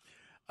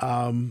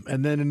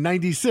 And then in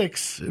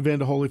 96,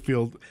 Evander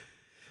Holyfield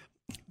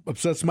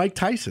upsets Mike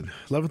Tyson.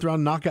 11th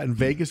round knockout in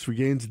Vegas,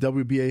 regains the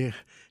WBA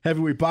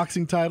heavyweight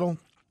boxing title.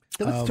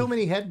 There was too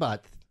many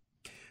headbutts.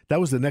 That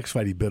was the next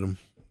fight he bit him,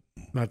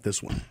 not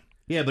this one.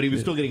 Yeah, but he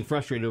was still getting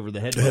frustrated over the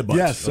headbutts.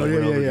 Yes, so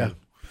yeah.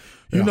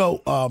 You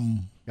know,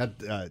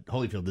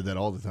 Holyfield did that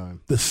all the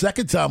time. The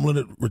second time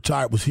Leonard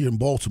retired was here in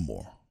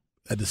Baltimore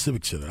at the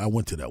Civic Center. I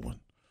went to that one.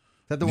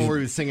 Is that the one where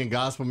he was singing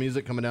gospel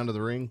music coming down to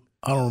the ring?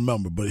 I don't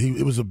remember, but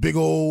it was a big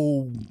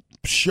old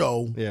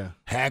show. Yeah.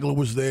 Hagler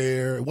was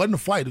there. It wasn't a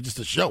fight, it was just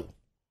a show.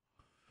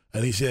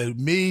 And he said,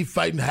 me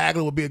fighting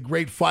Hagler would be a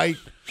great fight.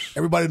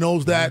 Everybody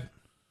knows that,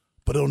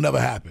 but it'll never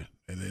happen.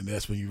 And then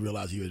that's when you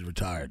realize he was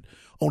retired,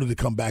 only to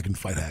come back and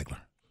fight Hagler.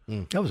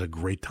 That was a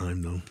great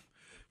time, though.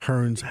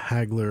 Hearns,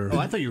 Hagler. Oh,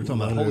 I thought you were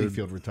talking about Leonard.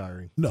 Holyfield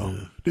retiring. No.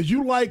 Yeah. Did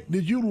you like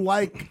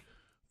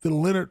the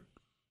Leonard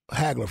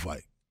Hagler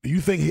fight? Do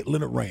you think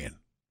Leonard ran?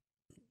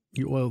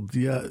 Well,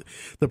 yeah.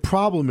 The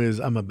problem is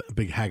I'm a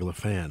big Hagler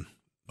fan.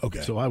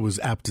 Okay. So I was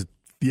apt to,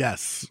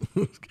 yes.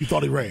 You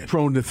thought he ran?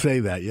 Prone to say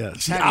that,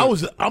 yes. See,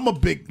 I'm a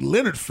big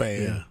Leonard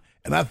fan,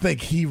 and I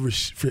think he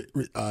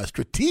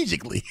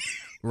strategically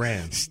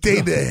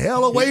stayed the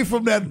hell away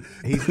from that.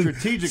 He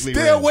strategically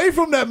stay away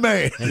from that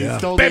man. And he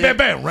stole bam, the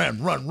bam,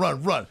 bam,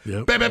 run.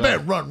 Yep. Bam, bam,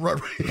 bam,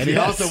 run. And he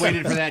also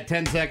waited for that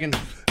 10 seconds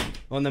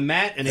on the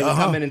mat, and he would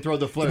come in and throw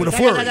the flurry. With a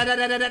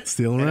flurry.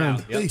 Stealing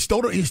around. He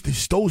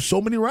stole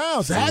so many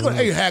rounds.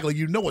 Hagler,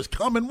 you know what's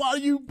coming. Why are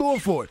you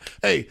going for it?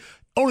 Hey,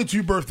 only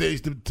 2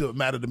 birthdays to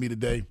matter to me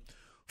today.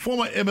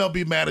 Former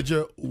MLB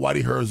manager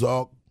Whitey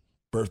Herzog,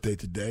 birthday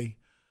today.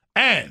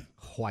 And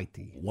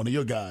Whitey, one of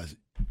your guys,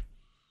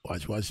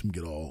 watch him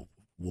get all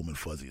woman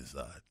fuzzy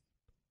inside.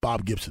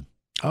 Bob Gibson.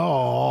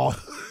 Oh,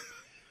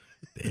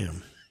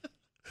 damn.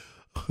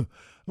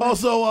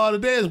 Also,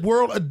 today is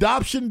World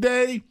Adoption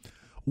Day,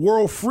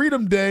 World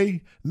Freedom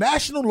Day,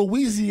 National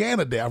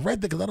Louisiana Day. I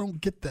read that because I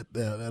don't get that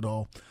at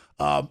all.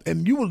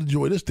 And you will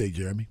enjoy this day,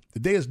 Jeremy.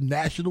 Today is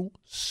National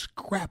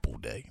Scrapple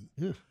Day.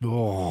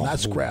 Oh. Not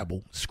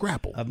Scrabble,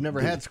 Scrapple. I've never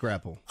had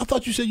Scrapple. I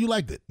thought you said you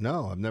liked it.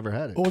 No, I've never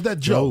had it. Or was that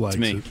Joe? likes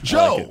me. it.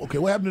 Joe. Like it. Okay,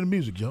 what happened to the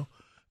music, Joe?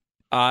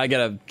 I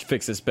gotta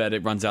fix this bed.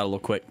 It runs out a little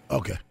quick.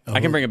 Okay. I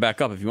can bring it back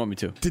up if you want me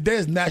to. Today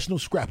is National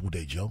Scrapple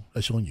Day, Joe.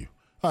 That's on you.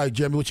 All right,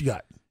 Jeremy, what you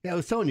got? Yeah, I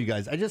was telling you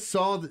guys. I just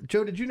saw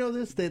Joe, did you know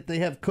this? That they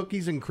have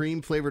cookies and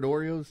cream flavored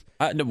Oreos?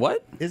 No,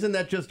 what? Isn't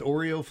that just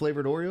Oreo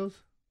flavored Oreos?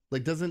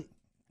 Like, isn't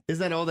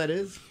that all that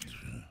is?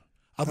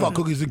 I thought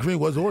cookies and cream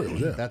was Oreos.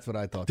 Yeah. That's what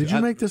I thought. Did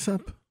you make this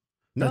up?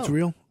 No, That's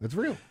real? It's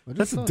real.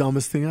 That's the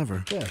dumbest thing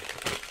ever. Yeah.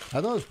 I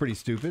thought it was pretty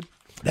stupid.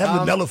 They have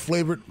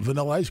vanilla-flavored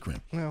vanilla ice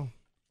cream. Well,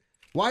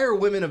 why are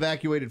women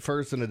evacuated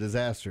first in a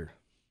disaster?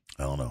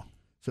 I don't know.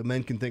 So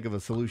men can think of a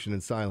solution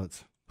in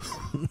silence.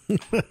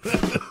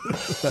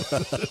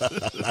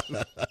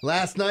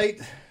 Last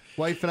night,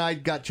 wife and I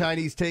got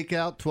Chinese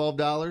takeout,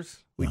 $12.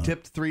 We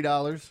tipped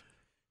 $3.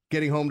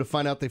 Getting home to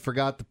find out they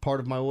forgot the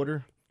part of my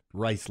order,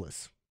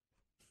 riceless.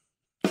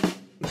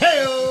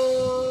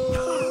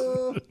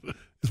 Hey-o!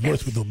 It's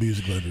worse with the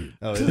music under.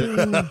 Oh, is it?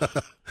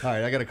 All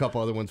right, I got a couple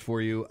other ones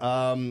for you.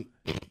 I'm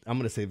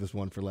going to save this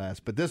one for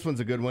last, but this one's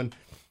a good one.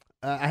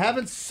 I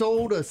haven't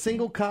sold a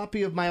single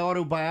copy of my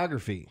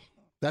autobiography.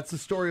 That's the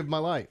story of my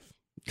life.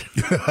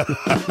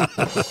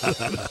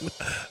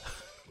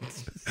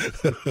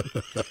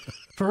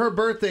 For her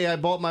birthday, I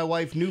bought my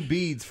wife new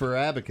beads for her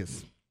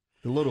abacus.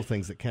 The little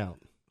things that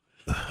count.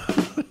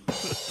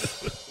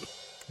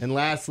 And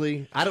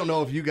lastly, I don't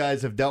know if you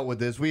guys have dealt with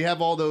this. We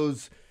have all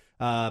those,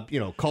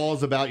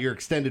 calls about your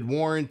extended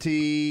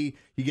warranty.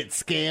 You get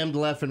scammed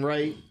left and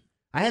right.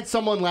 I had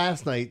someone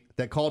last night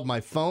that called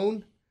my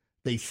phone.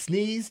 They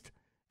sneezed,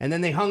 and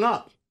then they hung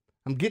up.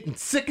 I'm getting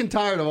sick and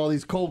tired of all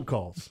these cold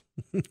calls.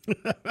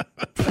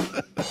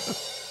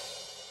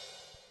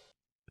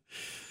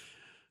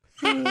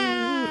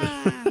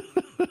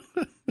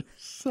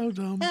 So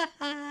dumb.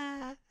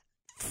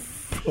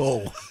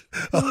 Oh,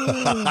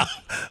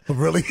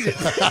 really?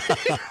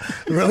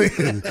 Really?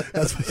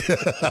 That's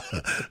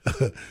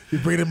you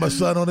bringing my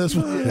son on this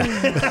one?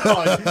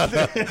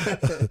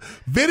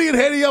 Vinny and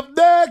Hetty up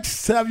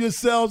next. Have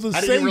yourselves a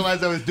safe. I didn't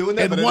realize I was doing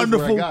that, and but it is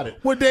wonderful. where I got it.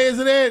 What day is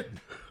it?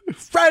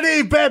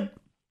 Friday, babe.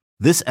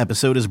 This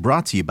episode is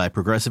brought to you by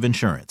Progressive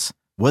Insurance.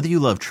 Whether you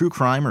love true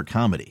crime or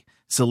comedy,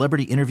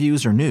 celebrity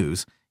interviews or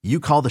news,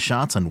 you call the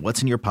shots on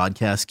what's in your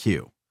podcast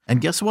queue.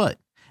 And guess what?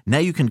 Now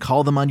you can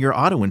call them on your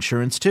auto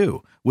insurance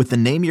too with the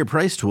Name Your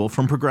Price tool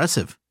from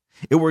Progressive.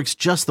 It works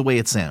just the way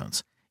it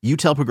sounds. You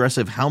tell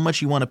Progressive how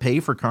much you want to pay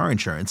for car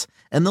insurance,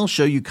 and they'll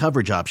show you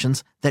coverage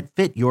options that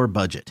fit your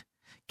budget.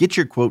 Get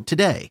your quote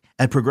today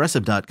at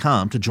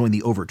Progressive.com to join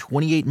the over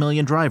 28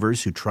 million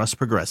drivers who trust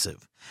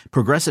Progressive.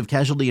 Progressive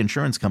Casualty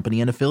Insurance Company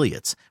and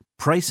Affiliates.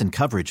 Price and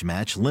coverage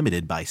match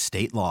limited by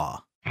state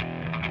law.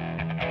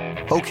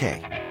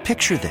 Okay,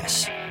 picture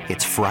this.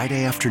 It's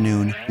Friday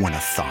afternoon when a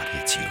thought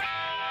hits you.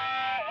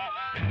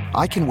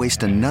 I can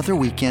waste another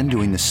weekend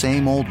doing the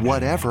same old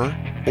whatever,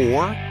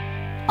 or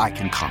I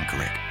can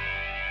conquer it.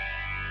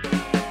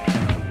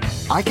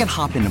 I can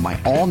hop into my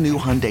all-new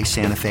Hyundai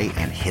Santa Fe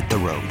and hit the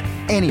road.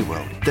 Any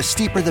road. The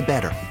steeper, the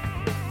better.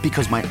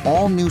 Because my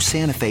all-new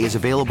Santa Fe is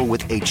available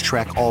with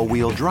H-Track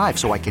all-wheel drive,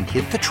 so I can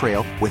hit the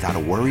trail without a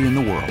worry in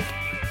the world.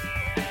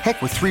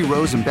 Heck, with 3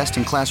 rows and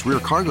best-in-class rear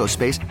cargo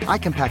space, I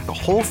can pack the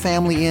whole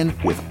family in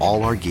with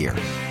all our gear.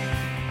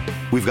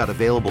 We've got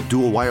available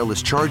dual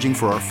wireless charging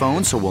for our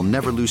phones, so we'll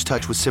never lose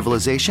touch with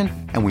civilization,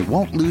 and we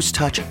won't lose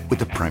touch with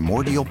the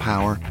primordial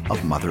power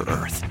of Mother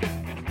Earth.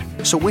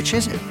 So which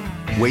is it?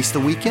 Waste the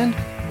weekend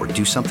or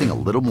do something a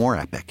little more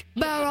epic?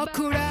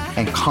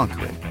 And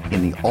conquer it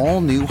in the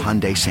all-new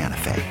Hyundai Santa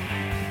Fe.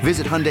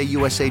 Visit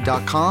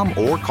HyundaiUSA.com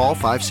or call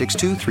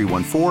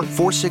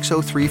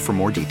 562-314-4603 for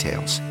more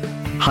details.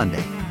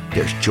 Hyundai,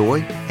 there's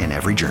joy in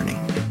every journey.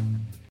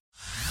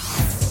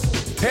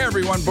 Hey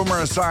everyone,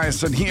 Boomer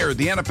Esiason here.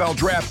 The NFL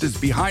Draft is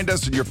behind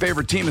us and your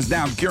favorite team is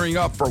now gearing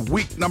up for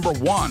week number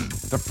 1.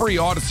 The free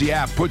Odyssey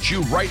app puts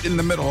you right in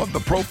the middle of the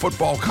pro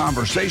football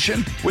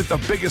conversation with the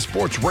biggest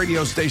sports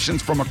radio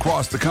stations from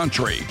across the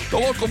country. The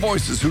local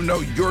voices who know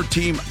your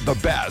team the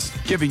best,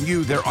 giving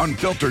you their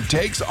unfiltered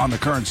takes on the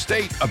current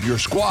state of your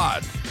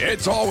squad.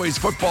 It's always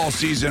football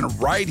season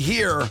right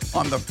here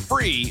on the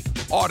free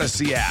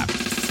Odyssey app.